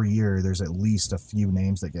every year there's at least a few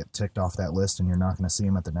names that get ticked off that list, and you're not going to see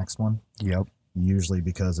them at the next one. Yep. Usually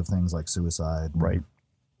because of things like suicide, and Right.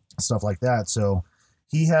 stuff like that. So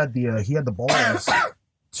he had the balls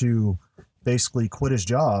to basically quit his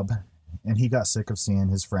job, and he got sick of seeing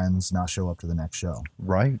his friends not show up to the next show.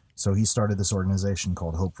 Right. So he started this organization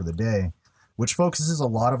called Hope for the Day, which focuses a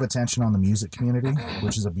lot of attention on the music community,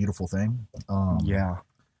 which is a beautiful thing. Yeah.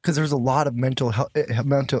 Because there's a lot of mental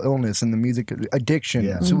illness in the music, addiction,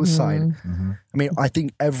 Yeah. suicide. Mhm. I mean, I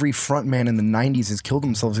think every frontman in the 90s has killed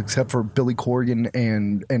themselves except for Billy Corgan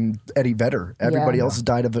and Eddie Vedder. Everybody else has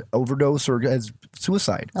died of an overdose or has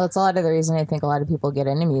suicide. Well, it's a lot of the reason I think a lot of people get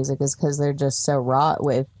into music is because they're just so wrought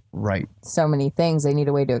with Right. so many things. They need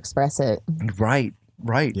a way to express it. Right.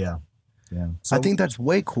 Right. Yeah. Yeah. So, I think that's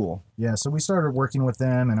way cool. yeah. So we started working with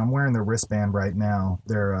them, and I'm wearing their wristband right now.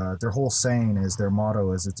 Their whole saying is, their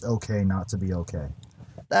motto is, "It's okay not to be okay."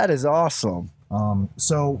 That is awesome.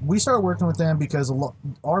 So we started working with them because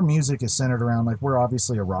our music is centered around, like, we're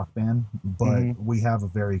obviously a rock band, but we have a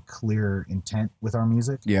very clear intent with our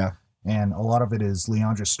music. Yeah. And a lot of it is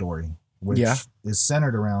Leandra's story, which is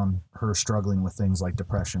centered around her struggling with things like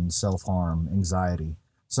depression, self-harm, anxiety.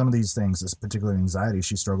 Some of these things, this particular anxiety,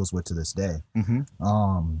 she struggles with to this day.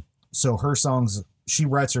 So her songs, she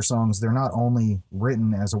writes her songs, they're not only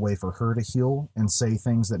written as a way for her to heal and say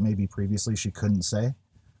things that maybe previously she couldn't say,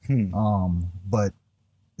 but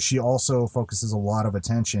she also focuses a lot of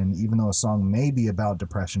attention, even though a song may be about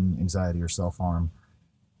depression, anxiety, or self-harm,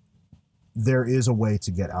 there is a way to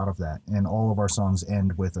get out of that. And all of our songs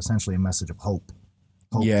end with essentially a message of hope.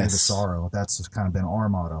 Hope through the sorrow. That's kind of been our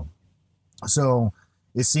motto. So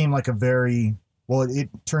it seemed like it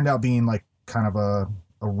turned out being like kind of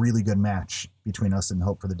a really good match between us and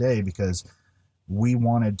Hope for the Day, because we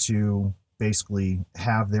wanted to basically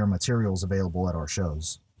have their materials available at our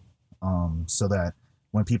shows, so that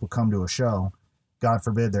when people come to a show, God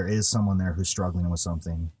forbid there is someone there who's struggling with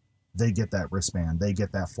something, they get that wristband, they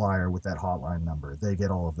get that flyer with that hotline number, they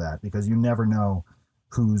get all of that, because you never know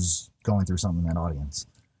who's going through something in that audience.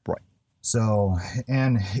 Right. So,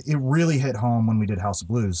 and it really hit home when we did House of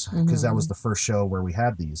Blues, because that was the first show where we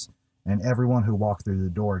had these, and everyone who walked through the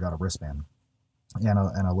door got a wristband and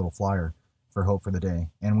a little flyer for Hope for the Day.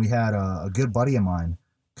 And we had a good buddy of mine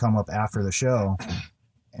come up after the show,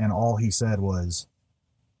 and all he said was,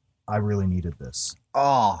 I really needed this.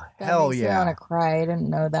 Oh, That hell makes me yeah. want to cry. I didn't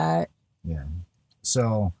know that. Yeah.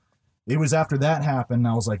 So it was after that happened,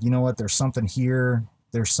 I was like, you know what? There's something here.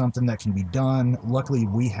 There's something that can be done. Luckily,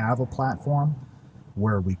 we have a platform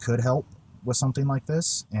where we could help with something like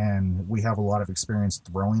this. And we have a lot of experience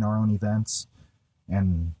throwing our own events.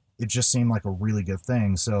 And it just seemed like a really good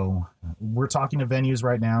thing. So we're talking to venues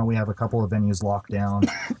right now. We have a couple of venues locked down.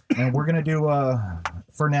 And we're going to do,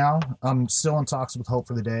 for now, I'm still in talks with Hope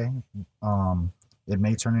for the Day. It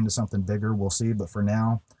may turn into something bigger. We'll see. But for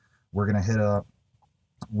now, we're going to hit up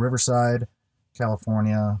Riverside,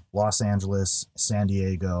 California, Los Angeles, San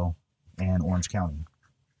Diego, and Orange County.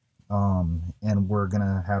 And we're going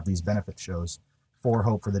to have these benefit shows for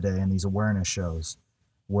Hope for the Day and these awareness shows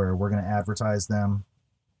where we're going to advertise them.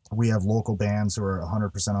 We have local bands who are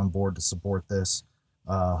 100% on board to support this.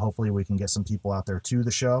 Hopefully we can get some people out there to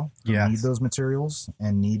the show who need those materials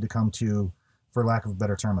and need to come to, for lack of a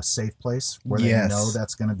better term, a safe place where they know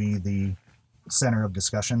that's going to be the center of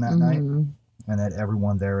discussion that night, and that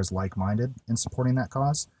everyone there is like-minded in supporting that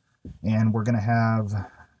cause. And we're going to have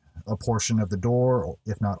a portion of the door,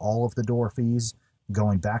 if not all of the door fees,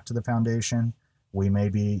 going back to the foundation. We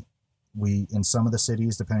in some of the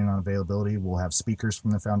cities, depending on availability, we'll have speakers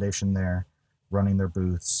from the foundation there running their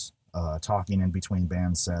booths, talking in between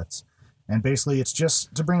band sets. And basically it's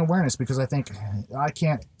just to bring awareness, because I think I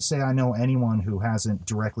can't say I know anyone who hasn't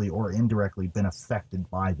directly or indirectly been affected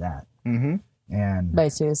by that. And By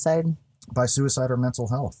suicide. by suicide or mental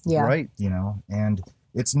health. Yeah. Right. You know, and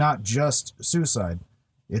it's not just suicide.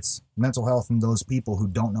 It's mental health and those people who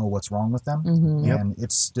don't know what's wrong with them. And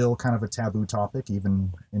it's still kind of a taboo topic,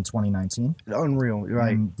 even in 2019. Unreal.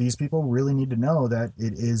 Right. And these people really need to know that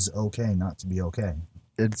it is okay not to be okay.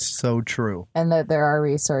 It's so true. And that there are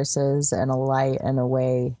resources and a light and a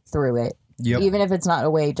way through it. Yep. Even if it's not a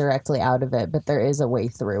way directly out of it, but there is a way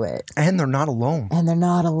through it. And they're not alone. And they're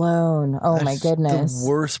not alone. Oh, my That's goodness. The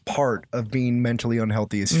worst part of being mentally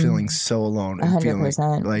unhealthy is feeling so alone and 100%. feeling like,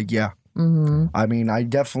 I mean,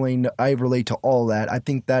 I relate to all that. I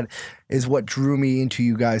think that is what drew me into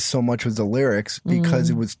you guys so much, was the lyrics, because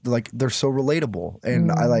it was like, they're so relatable.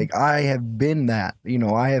 And I have been that,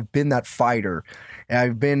 I have been that fighter. And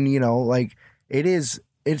I've been, like, it is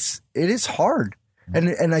hard. And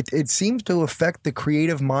it seems to affect the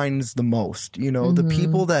creative minds the most, the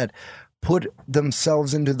people that put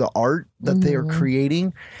themselves into the art that they are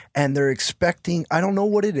creating, and they're expecting, I don't know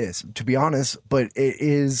what it is, to be honest, but it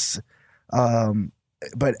is,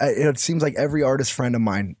 but it seems like every artist friend of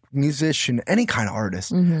mine, musician, any kind of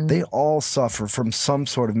artist, they all suffer from some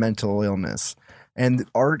sort of mental illness. And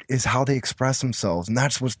art is how they express themselves. And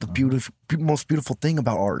that's what's the most beautiful thing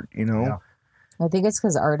about art, Yeah. I think it's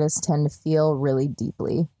because artists tend to feel really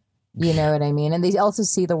deeply. You know what I mean? And they also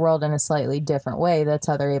see the world in a slightly different way. That's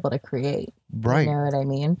how they're able to create. Right. You know what I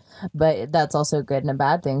mean? But that's also a good and a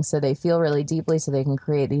bad thing. So they feel really deeply so they can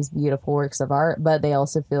create these beautiful works of art, but they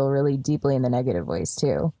also feel really deeply in the negative ways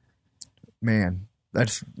too. Man,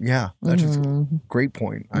 that's a great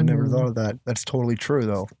point. I never thought of that. That's totally true,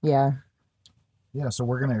 though. Yeah. Yeah, so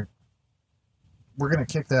we're gonna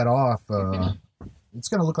kick that off. It's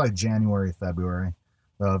gonna look like January, February.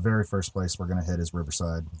 Very first place we're gonna hit is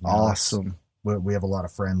Riverside. Awesome. We have a lot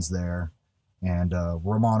of friends there, and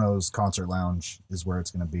Romano's Concert Lounge is where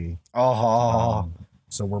it's gonna be.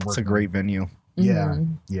 So we're working. It's a great venue. Yeah,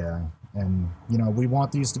 and we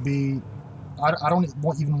want these to be. I don't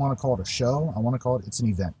even want to call it a show. I want to call it's an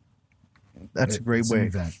event. That's a great way. An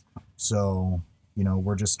event. So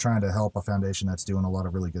we're just trying to help a foundation that's doing a lot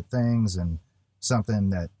of really good things, and something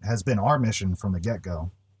that has been our mission from the get-go.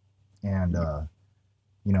 And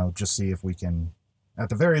just see if we can, at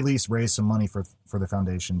the very least, raise some money for the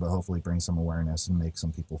foundation, but hopefully bring some awareness and make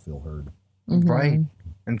some people feel heard. Right.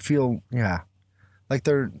 And feel, like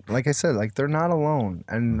like I said, like they're not alone.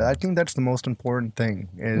 And I think that's the most important thing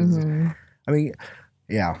is, I mean,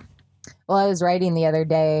 Well, I was writing the other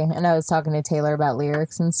day and I was talking to Taylor about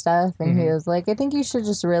lyrics and stuff. And he was like, I think you should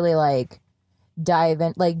just really like dive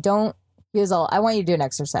in. Like, don't He was all, I want you to do an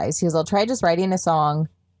exercise. He was all, try just writing a song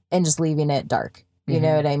and just leaving it dark. You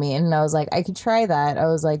know what I mean? And I was like, I could try that. I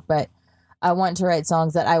was like, but I want to write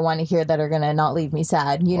songs that I want to hear that are going to not leave me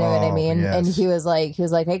sad. You know what I mean? Yes. And he was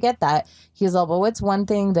like, I get that. He was all, but what's one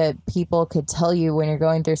thing that people could tell you when you're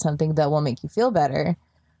going through something that will make you feel better?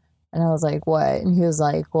 And I was like, what? And he was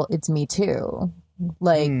like, well, it's me too.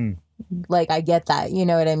 Like, I get that. You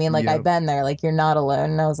know what I mean? Like, I've been there. Like, you're not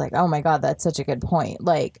alone. And I was like, oh my God, that's such a good point.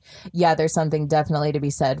 Like, yeah, there's something definitely to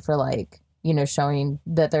be said for, like, you know, showing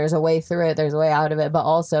that there's a way through it, there's a way out of it, but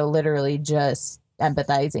also literally just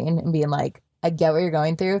empathizing and being like, I get what you're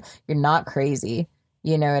going through. You're not crazy.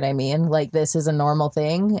 You know what I mean? Like, this is a normal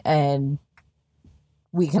thing and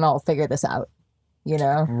we can all figure this out, you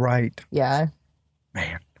know? Right. Yeah.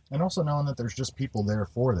 Man. And also knowing that there's just people there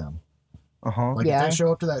for them. Like Yeah. if they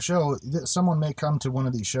show up to that show, someone may come to one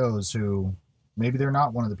of these shows who maybe they're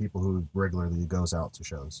not one of the people who regularly goes out to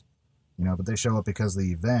shows, you know, but they show up because of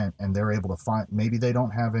the event and they're able to find, maybe they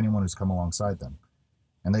don't have anyone who's come alongside them.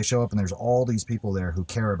 And they show up and there's all these people there who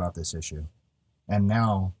care about this issue. And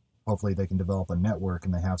now hopefully they can develop a network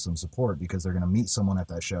and they have some support because they're going to meet someone at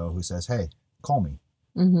that show who says, hey, call me.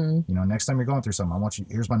 You know, next time you're going through something, I want you,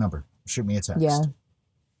 here's my number. Shoot me a text. Yeah.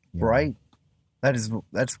 You know? Right.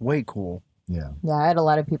 That's way cool. Yeah. Yeah. I had a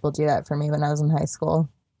lot of people do that for me when I was in high school.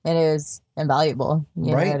 And it was invaluable.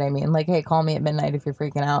 You know what I mean? Like, hey, call me at midnight if you're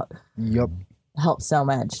freaking out. Yep. Helps so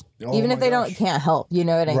much. Oh Even if my they gosh. can't help, you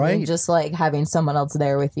know what I mean? Right. Just like having someone else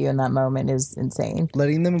there with you in that moment is insane.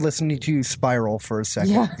 Letting them listen to you spiral for a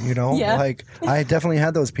second, Yeah. you know? Yeah. Like, I definitely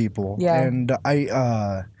had those people. Yeah. And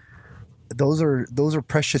those are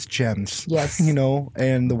precious gems. Yes. You know,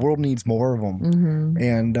 and the world needs more of them.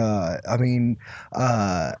 And I mean,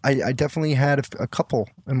 I definitely had a couple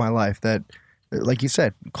in my life that, like you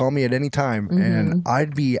said, call me at any time and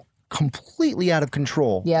I'd be completely out of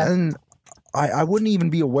control. Yeah. And I wouldn't even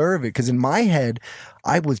be aware of it because in my head,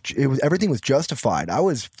 everything was justified. I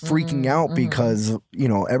was freaking out because, you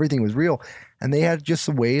know, everything was real. And they had just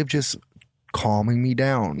a way of just calming me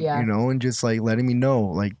down, you know, and just like letting me know,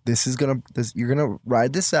 like, you're gonna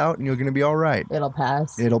ride this out and you're gonna be all right. It'll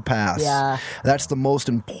pass. It'll pass. Yeah. That's the most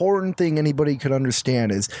important thing anybody could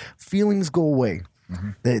understand is feelings go away.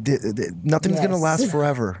 Nothing's gonna last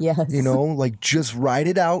forever. Yes. You know, like just ride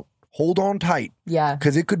it out, hold on tight. Yeah.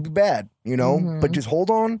 Because it could be bad, you know, but just hold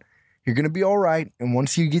on. You're gonna be all right. And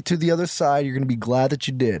once you get to the other side, you're gonna be glad that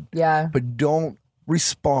you did. Yeah. But don't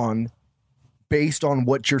respond based on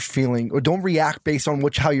what you're feeling, or don't react based on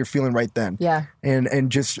how you're feeling right then. Yeah. And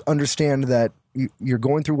just understand that you're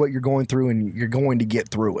going through what you're going through and you're going to get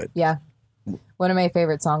through it. Yeah. One of my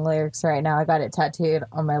favorite song lyrics right now, I got it tattooed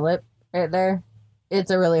on my lip right there. It's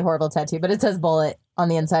a really horrible tattoo, but it says bullet on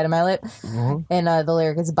the inside of my lip. And the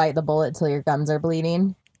lyric is bite the bullet till your gums are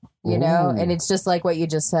bleeding. You know, and it's just like what you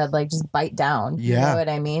just said, like just bite down. You know what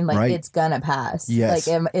I mean? Like it's gonna pass. Yes.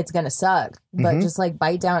 Like it's gonna suck, but just like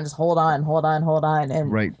bite down, just hold on,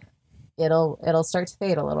 and it'll start to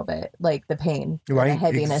fade a little bit, like the pain, the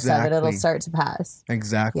heaviness of it. It'll start to pass.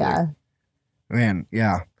 Exactly. Yeah. Man,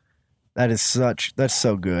 yeah. That's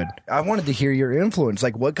so good. I wanted to hear your influence.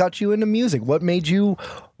 Like, what got you into music? What made you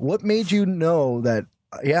know that,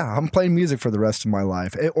 yeah, I'm playing music for the rest of my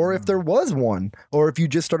life? Or if there was one, or if you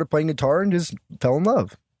just started playing guitar and just fell in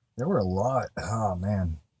love. There were a lot. Oh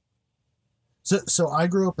man. So I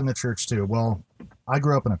grew up in the church too. Well, I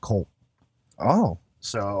grew up in a cult. Oh.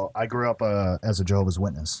 So I grew up as a Jehovah's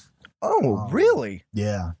Witness. Oh, really?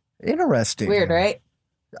 Yeah. Interesting. Weird, right?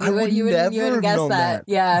 You wouldn't guess that.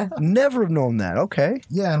 Yeah. Never have known that. Okay.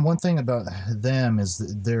 Yeah, and one thing about them is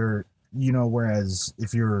that they're, you know, whereas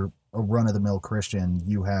if you're a run-of-the-mill Christian,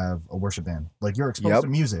 you have a worship band. Like, you're exposed to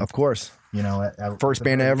music. Of course. You know, first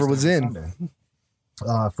band I ever was in.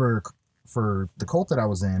 For the cult that I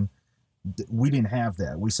was in, we didn't have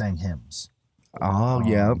that. We sang hymns. Oh,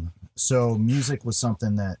 yeah. So music was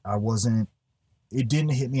something that it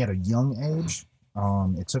didn't hit me at a young age.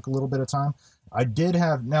 It took a little bit of time. I do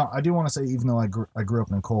want to say, even though I grew up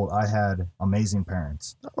in a cult, I had amazing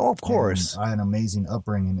parents. Oh, of course. I had an amazing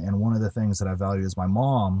upbringing. And one of the things that I value is my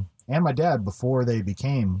mom and my dad, before they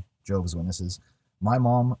became Jehovah's Witnesses, my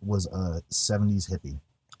mom was a 70s hippie.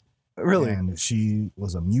 Really? And she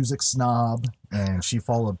was a music snob, and she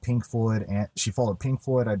followed Pink Floyd,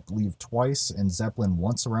 I believe, twice, and Zeppelin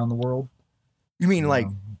once around the world. You mean like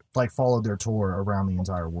followed their tour around the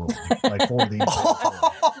entire world, like for the entire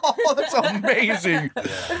tour. Oh, that's amazing.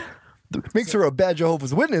 Makes her a bad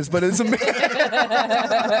Jehovah's Witness, but it's amazing.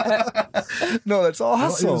 No, that's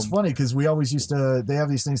awesome. It was funny because we always used to. They have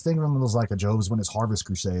these things. Think of them as like a Jehovah's Witness Harvest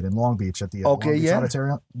Crusade in Long Beach at the Long Beach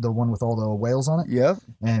Auditorium, the one with all the whales on it. Yep.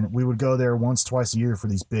 And we would go there once, twice a year for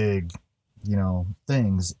these big,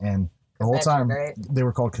 things. And the whole time they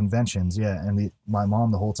were called conventions. Yeah. And my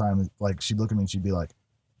mom the whole time, like, she'd look at me and she'd be like,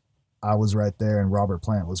 I was right there and Robert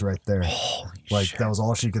Plant was right there. Holy shit. That was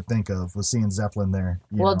all she could think of, was seeing Zeppelin there.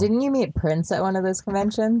 Well, didn't you meet Prince at one of those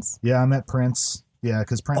conventions? Yeah, I met Prince. Yeah,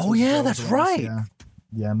 because Prince. Oh, yeah, that's right.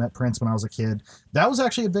 Yeah, I met Prince when I was a kid. That was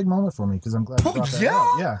actually a big moment for me because I'm glad you brought that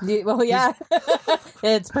up. Yeah. Well, yeah.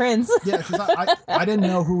 It's Prince. Yeah, because I didn't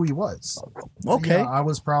know who he was. Okay. I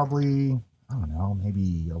was probably, I don't know,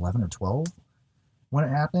 maybe 11 or 12 when it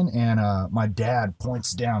happened. And my dad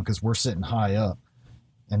points down because we're sitting high up.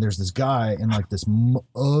 And there's this guy in like this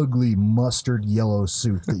ugly mustard yellow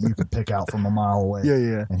suit that you could pick out from a mile away. Yeah,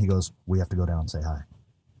 yeah. And he goes, we have to go down and say hi.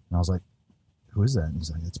 And I was like, who is that? And he's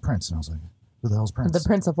like, it's Prince. And I was like, who the hell's Prince? The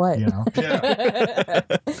Prince of what? Yeah.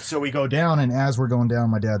 So we go down, and as we're going down,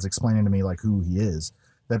 my dad's explaining to me like who he is.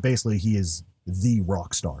 That basically he is the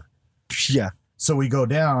rock star. Yeah. So we go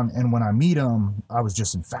down, and when I meet him, I was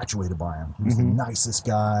just infatuated by him. He was the nicest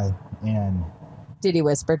guy, and did he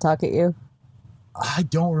whisper talk at you? I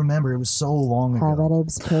don't remember. It was so long ago.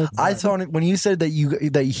 I thought when you said that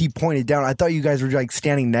he pointed down, I thought you guys were like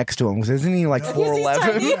standing next to him. Because isn't he like 4'11"?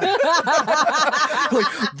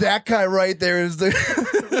 Like that guy right there is the.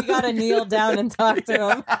 You gotta kneel down and talk to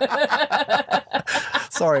him.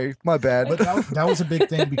 Sorry, my bad. But that was a big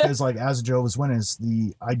thing because, like, as a Jehovah's Witness,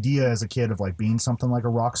 the idea as a kid of like being something like a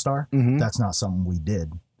rock star, that's not something we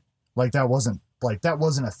did. Like that wasn't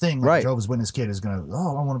a thing. Like right. A Jehovah's Witness kid is gonna,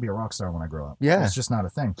 I want to be a rock star when I grow up. Yeah, it's just not a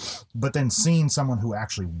thing. But then seeing someone who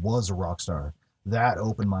actually was a rock star, that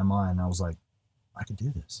opened my mind. I was like, I could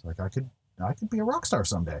do this. Like I could be a rock star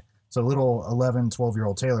someday. So little 11,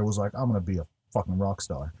 12-year-old Taylor was like, I'm gonna be a fucking rock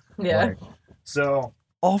star. Yeah. Like, so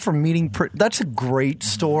all from meeting. That's a great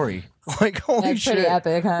story. Like holy that's shit, pretty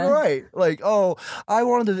epic, huh? Right? Like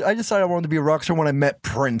I decided I wanted to be a rock star when I met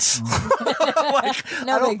Prince. Like,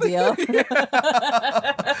 no big deal.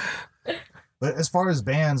 But as far as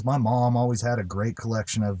bands, my mom always had a great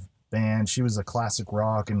collection of bands. She was a classic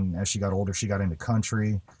rock, and as she got older, she got into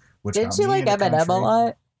country. Didn't she like Eminem a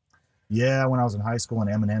lot? Yeah, when I was in high school and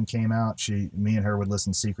Eminem came out, me and her would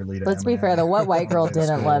listen secretly to Let's Eminem. be fair, though. What white girl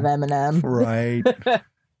didn't love Eminem? Right.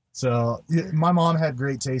 So my mom had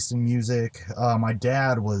great taste in music. My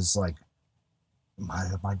dad was like,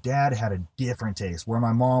 my dad had a different taste. Where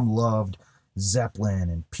my mom loved Zeppelin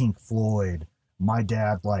and Pink Floyd, my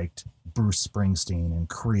dad liked Bruce Springsteen and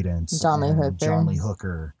Creedence, John Lee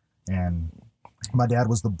Hooker, and my dad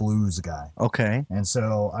was the blues guy. Okay. And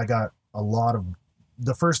so I got a lot of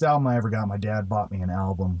the first album I ever got. My dad bought me an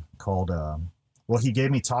album called. He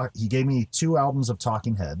gave me 2 albums of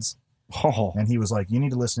Talking Heads. Oh. And he was like, you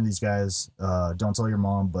need to listen to these guys. Don't tell your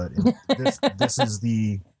mom, but this is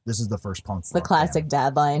the first punk. It's the classic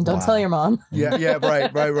dad line. Don't tell your mom. Yeah,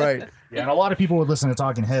 right. Yeah, and a lot of people would listen to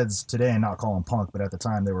Talking Heads today and not call them punk, but at the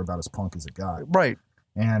time they were about as punk as it got. Right.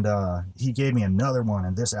 And he gave me another one,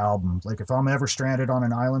 and this album, like if I'm ever stranded on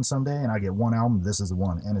an island someday and I get one album, this is the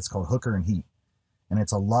one, and it's called Hooker and Heat. And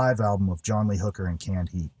it's a live album of John Lee Hooker and Canned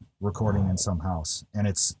Heat recording in some house. And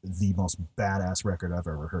it's the most badass record I've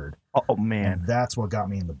ever heard. Oh, man. And that's what got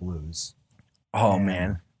me in the blues. Oh, and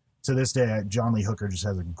man. To this day, John Lee Hooker just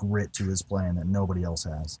has a grit to his playing that nobody else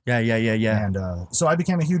has. Yeah. And so I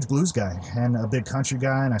became a huge blues guy and a big country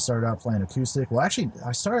guy, and I started out playing acoustic. Well, actually,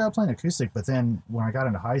 I started out playing acoustic, but then when I got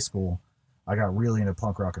into high school, I got really into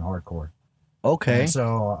punk rock and hardcore. Okay. And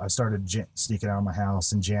so I started sneaking out of my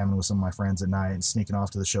house and jamming with some of my friends at night and sneaking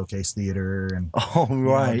off to the Showcase Theater and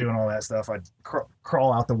doing all that stuff. I'd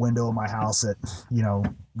crawl out the window of my house at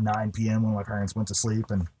 9 p.m. when my parents went to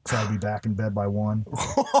sleep and try to be back in bed by 1.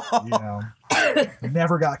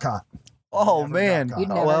 Never got caught. Oh, man. You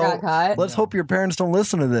never got caught? Let's hope your parents don't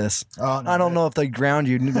listen to this. No, I don't know if they ground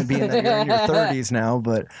you being that you're in your 30s now,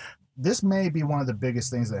 but this may be one of the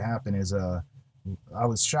biggest things that happened is I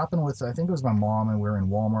was shopping with, I think it was my mom, and we were in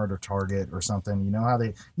Walmart or Target or something. You know how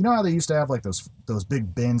they used to have like those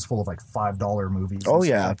big bins full of like $5 movies. Oh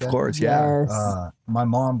yeah, like of course, yeah. Yes. My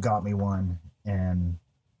mom got me one, and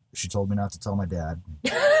she told me not to tell my dad.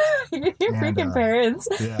 Your freaking parents.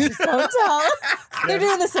 Yeah. Just don't tell. They're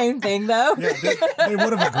doing the same thing though. Yeah, they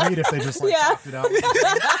would have agreed if they just talked it out.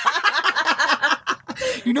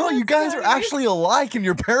 You guys are actually alike in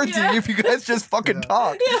your parenting if you guys just fucking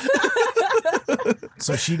talk.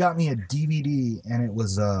 So she got me a DVD, and it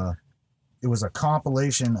was a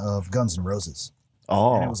compilation of Guns N' Roses.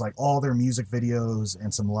 And it was like all their music videos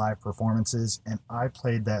and some live performances. And I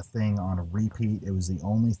played that thing on a repeat. It was the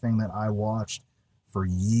only thing that I watched for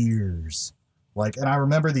years. Like, and I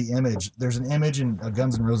remember the image. There's an image in a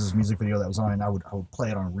Guns N' Roses music video that was on, and I would play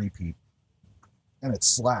it on repeat. And it's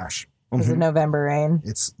Slash. Was it November Rain?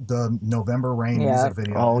 It's the November Rain music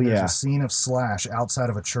video. Oh, and yeah. There's a scene of Slash outside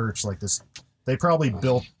of a church like this. They probably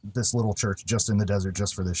built this little church just in the desert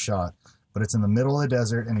just for this shot. But it's in the middle of the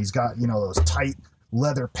desert, and he's got, those tight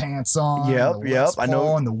leather pants on. Yep. I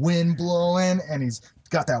know. And the wind blowing, and he's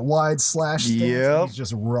got that wide Slash stance. Yep. He's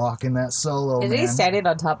just rocking that solo. Is he standing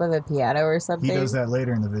on top of a piano or something? He does that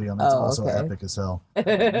later in the video, and that's also epic as hell.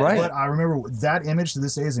 Right. But I remember that image to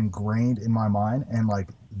this day is ingrained in my mind, and like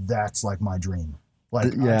that's like my dream.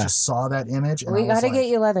 Like I just saw that image. And we got to get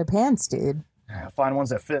you leather pants, dude. Find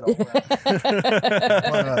ones that fit. But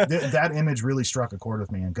that image really struck a chord with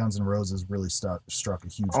me, and Guns N' Roses really struck a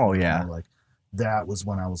huge. Oh yeah, like that was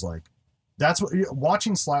when I was like, that's what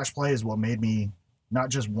watching Slash play is what made me not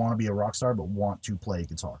just want to be a rock star, but want to play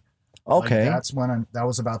guitar. Okay, like that's when that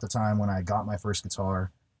was about the time when I got my first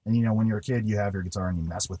guitar. And when you're a kid, you have your guitar and you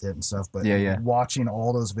mess with it and stuff. But watching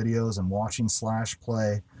all those videos and watching Slash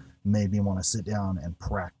play made me want to sit down and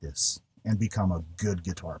practice and become a good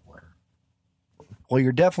guitar player. Well,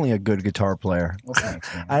 you're definitely a good guitar player. Well,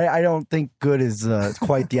 thanks, man. I don't think good is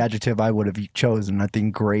quite the adjective I would have chosen. I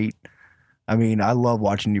think great. I mean, I love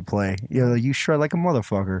watching you play. You shred like a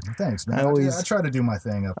motherfucker. Thanks, man. I try to do my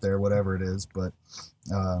thing up there, whatever it is, but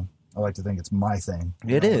I like to think it's my thing.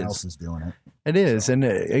 It is. No one else is doing it. It is, and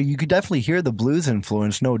you could definitely hear the blues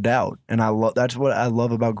influence, no doubt. And that's what I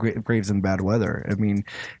love about Graves in Bad Weather. I mean,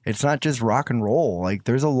 it's not just rock and roll. Like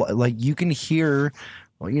there's you can hear,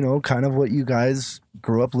 kind of what you guys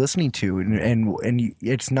grew up listening to, and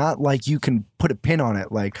it's not like you can put a pin on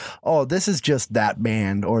it. Like, oh, this is just that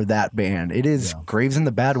band or that band. It is Graves in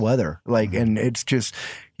the Bad Weather. Like, and it's just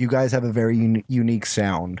you guys have a very unique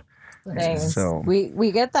sound. Thanks. So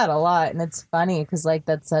we get that a lot, and it's funny because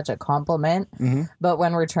that's such a compliment. Mm-hmm. But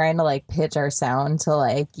when we're trying to pitch our sound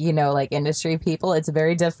to industry people, it's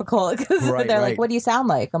very difficult because they're like, "What do you sound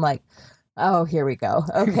like?" I'm like, "Oh, here we go.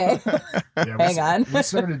 Okay, hang on." We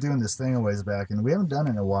started doing this thing a ways back, and we haven't done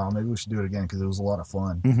it in a while. Maybe we should do it again because it was a lot of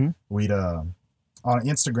fun. Mm-hmm. We'd on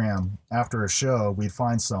Instagram after a show, we'd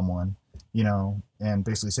find someone. And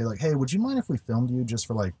basically say hey, would you mind if we filmed you just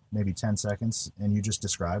for maybe 10 seconds and you just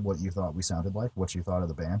describe what you thought we sounded like, what you thought of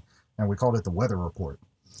the band? And we called it the Weather Report.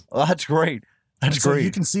 Well, that's great. That's so great.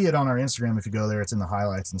 You can see it on our Instagram if you go there. It's in the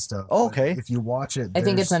highlights and stuff. Oh, okay. But if you watch it, I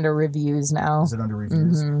think it's under reviews now. Is it under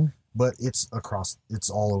reviews? Mm-hmm. But it's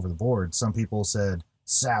all over the board. Some people said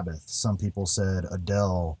Sabbath. Some people said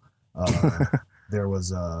Adele. There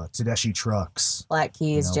was Tedeschi Trucks, Black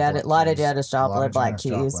Keys, a lot of Janis Joplin, Black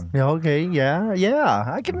Keys. Yeah, okay, yeah.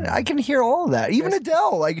 I can hear all of that. Even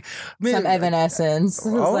Adele, some Evanescence.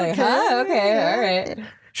 Okay. Okay, all right.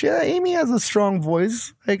 Amy has a strong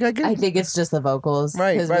voice. I think it's just the vocals,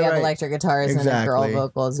 right? Because we have electric guitars and then girl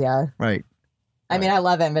vocals. Yeah, right. I mean, I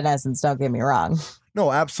love Evanescence. Don't get me wrong.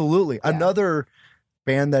 No, absolutely. Yeah. Another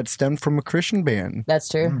band that stemmed from a Christian band. That's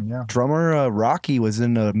true. Yeah. Drummer Rocky was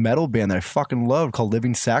in a metal band that I fucking loved called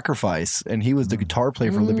Living Sacrifice, and he was the guitar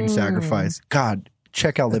player for Living Sacrifice. God,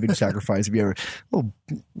 check out Living Sacrifice if you ever. Oh,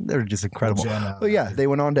 they're just incredible. But yeah, they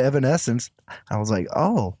went on to Evanescence. I was like,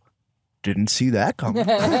 oh, didn't see that coming.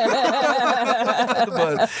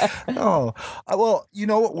 Well, you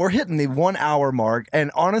know what? We're hitting the 1 hour mark, and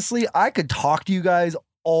honestly, I could talk to you guys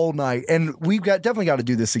all night, and we've definitely got to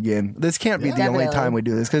do this again. This can't be the only time we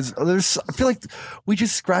do this, because I feel like we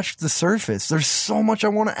just scratched the surface. There's so much I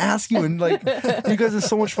want to ask you, and you guys are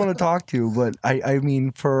so much fun to talk to. But I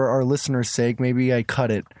mean, for our listeners' sake, maybe I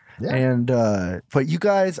cut it. Yeah. And but you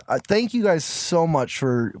guys, thank you guys so much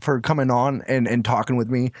for coming on and talking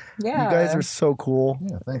with me. Yeah, you guys are so cool.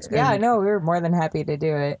 Yeah, thanks. Yeah, I know, we were more than happy to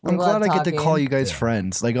do it. I'm glad I get to call you guys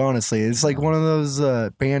friends. Honestly, it's one of those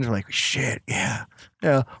bands where shit, yeah,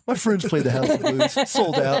 my friends played the House of Blues,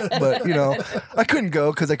 sold out, but I couldn't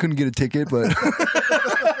go because I couldn't get a ticket. But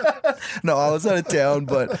no, I was out of town.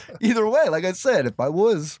 But either way, like I said, if I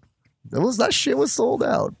was. That shit was sold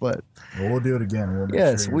out, but we'll do it again.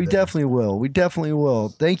 We definitely will. We definitely will.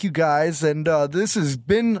 Thank you guys, and this has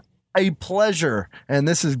been a pleasure. And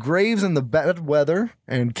this is Graves in the Bad Weather,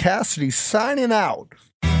 and Cassidy signing out.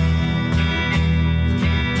 That's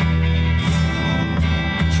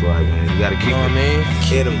right, man. You gotta keep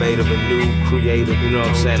it innovative and new, creative. You know what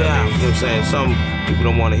I'm saying? You know what I'm saying? Some people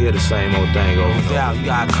don't want to hear the same old thing over and over. You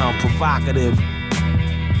gotta come provocative.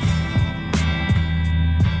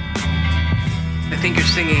 I think your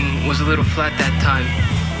singing was a little flat that time.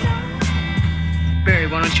 Barry,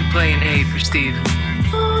 why don't you play an A for Steve?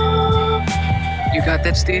 You got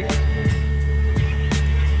that, Steve?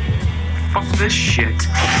 Fuck this shit.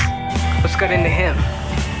 What's got into him?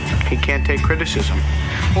 He can't take criticism.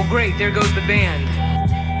 Well, great, there goes the band.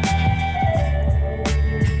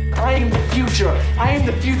 I am the future. I am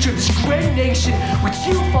the future of this great nation which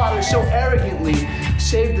you, Father, so arrogantly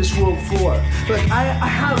saved this world for. Look, I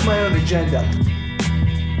have my own agenda.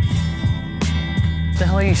 What the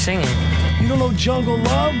hell are you singing? You don't know Jungle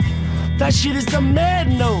Love? That shit is the Mad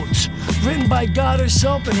Notes, written by God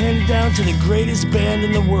herself and handed down to the greatest band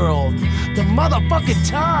in the world, the motherfucking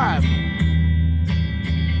Time.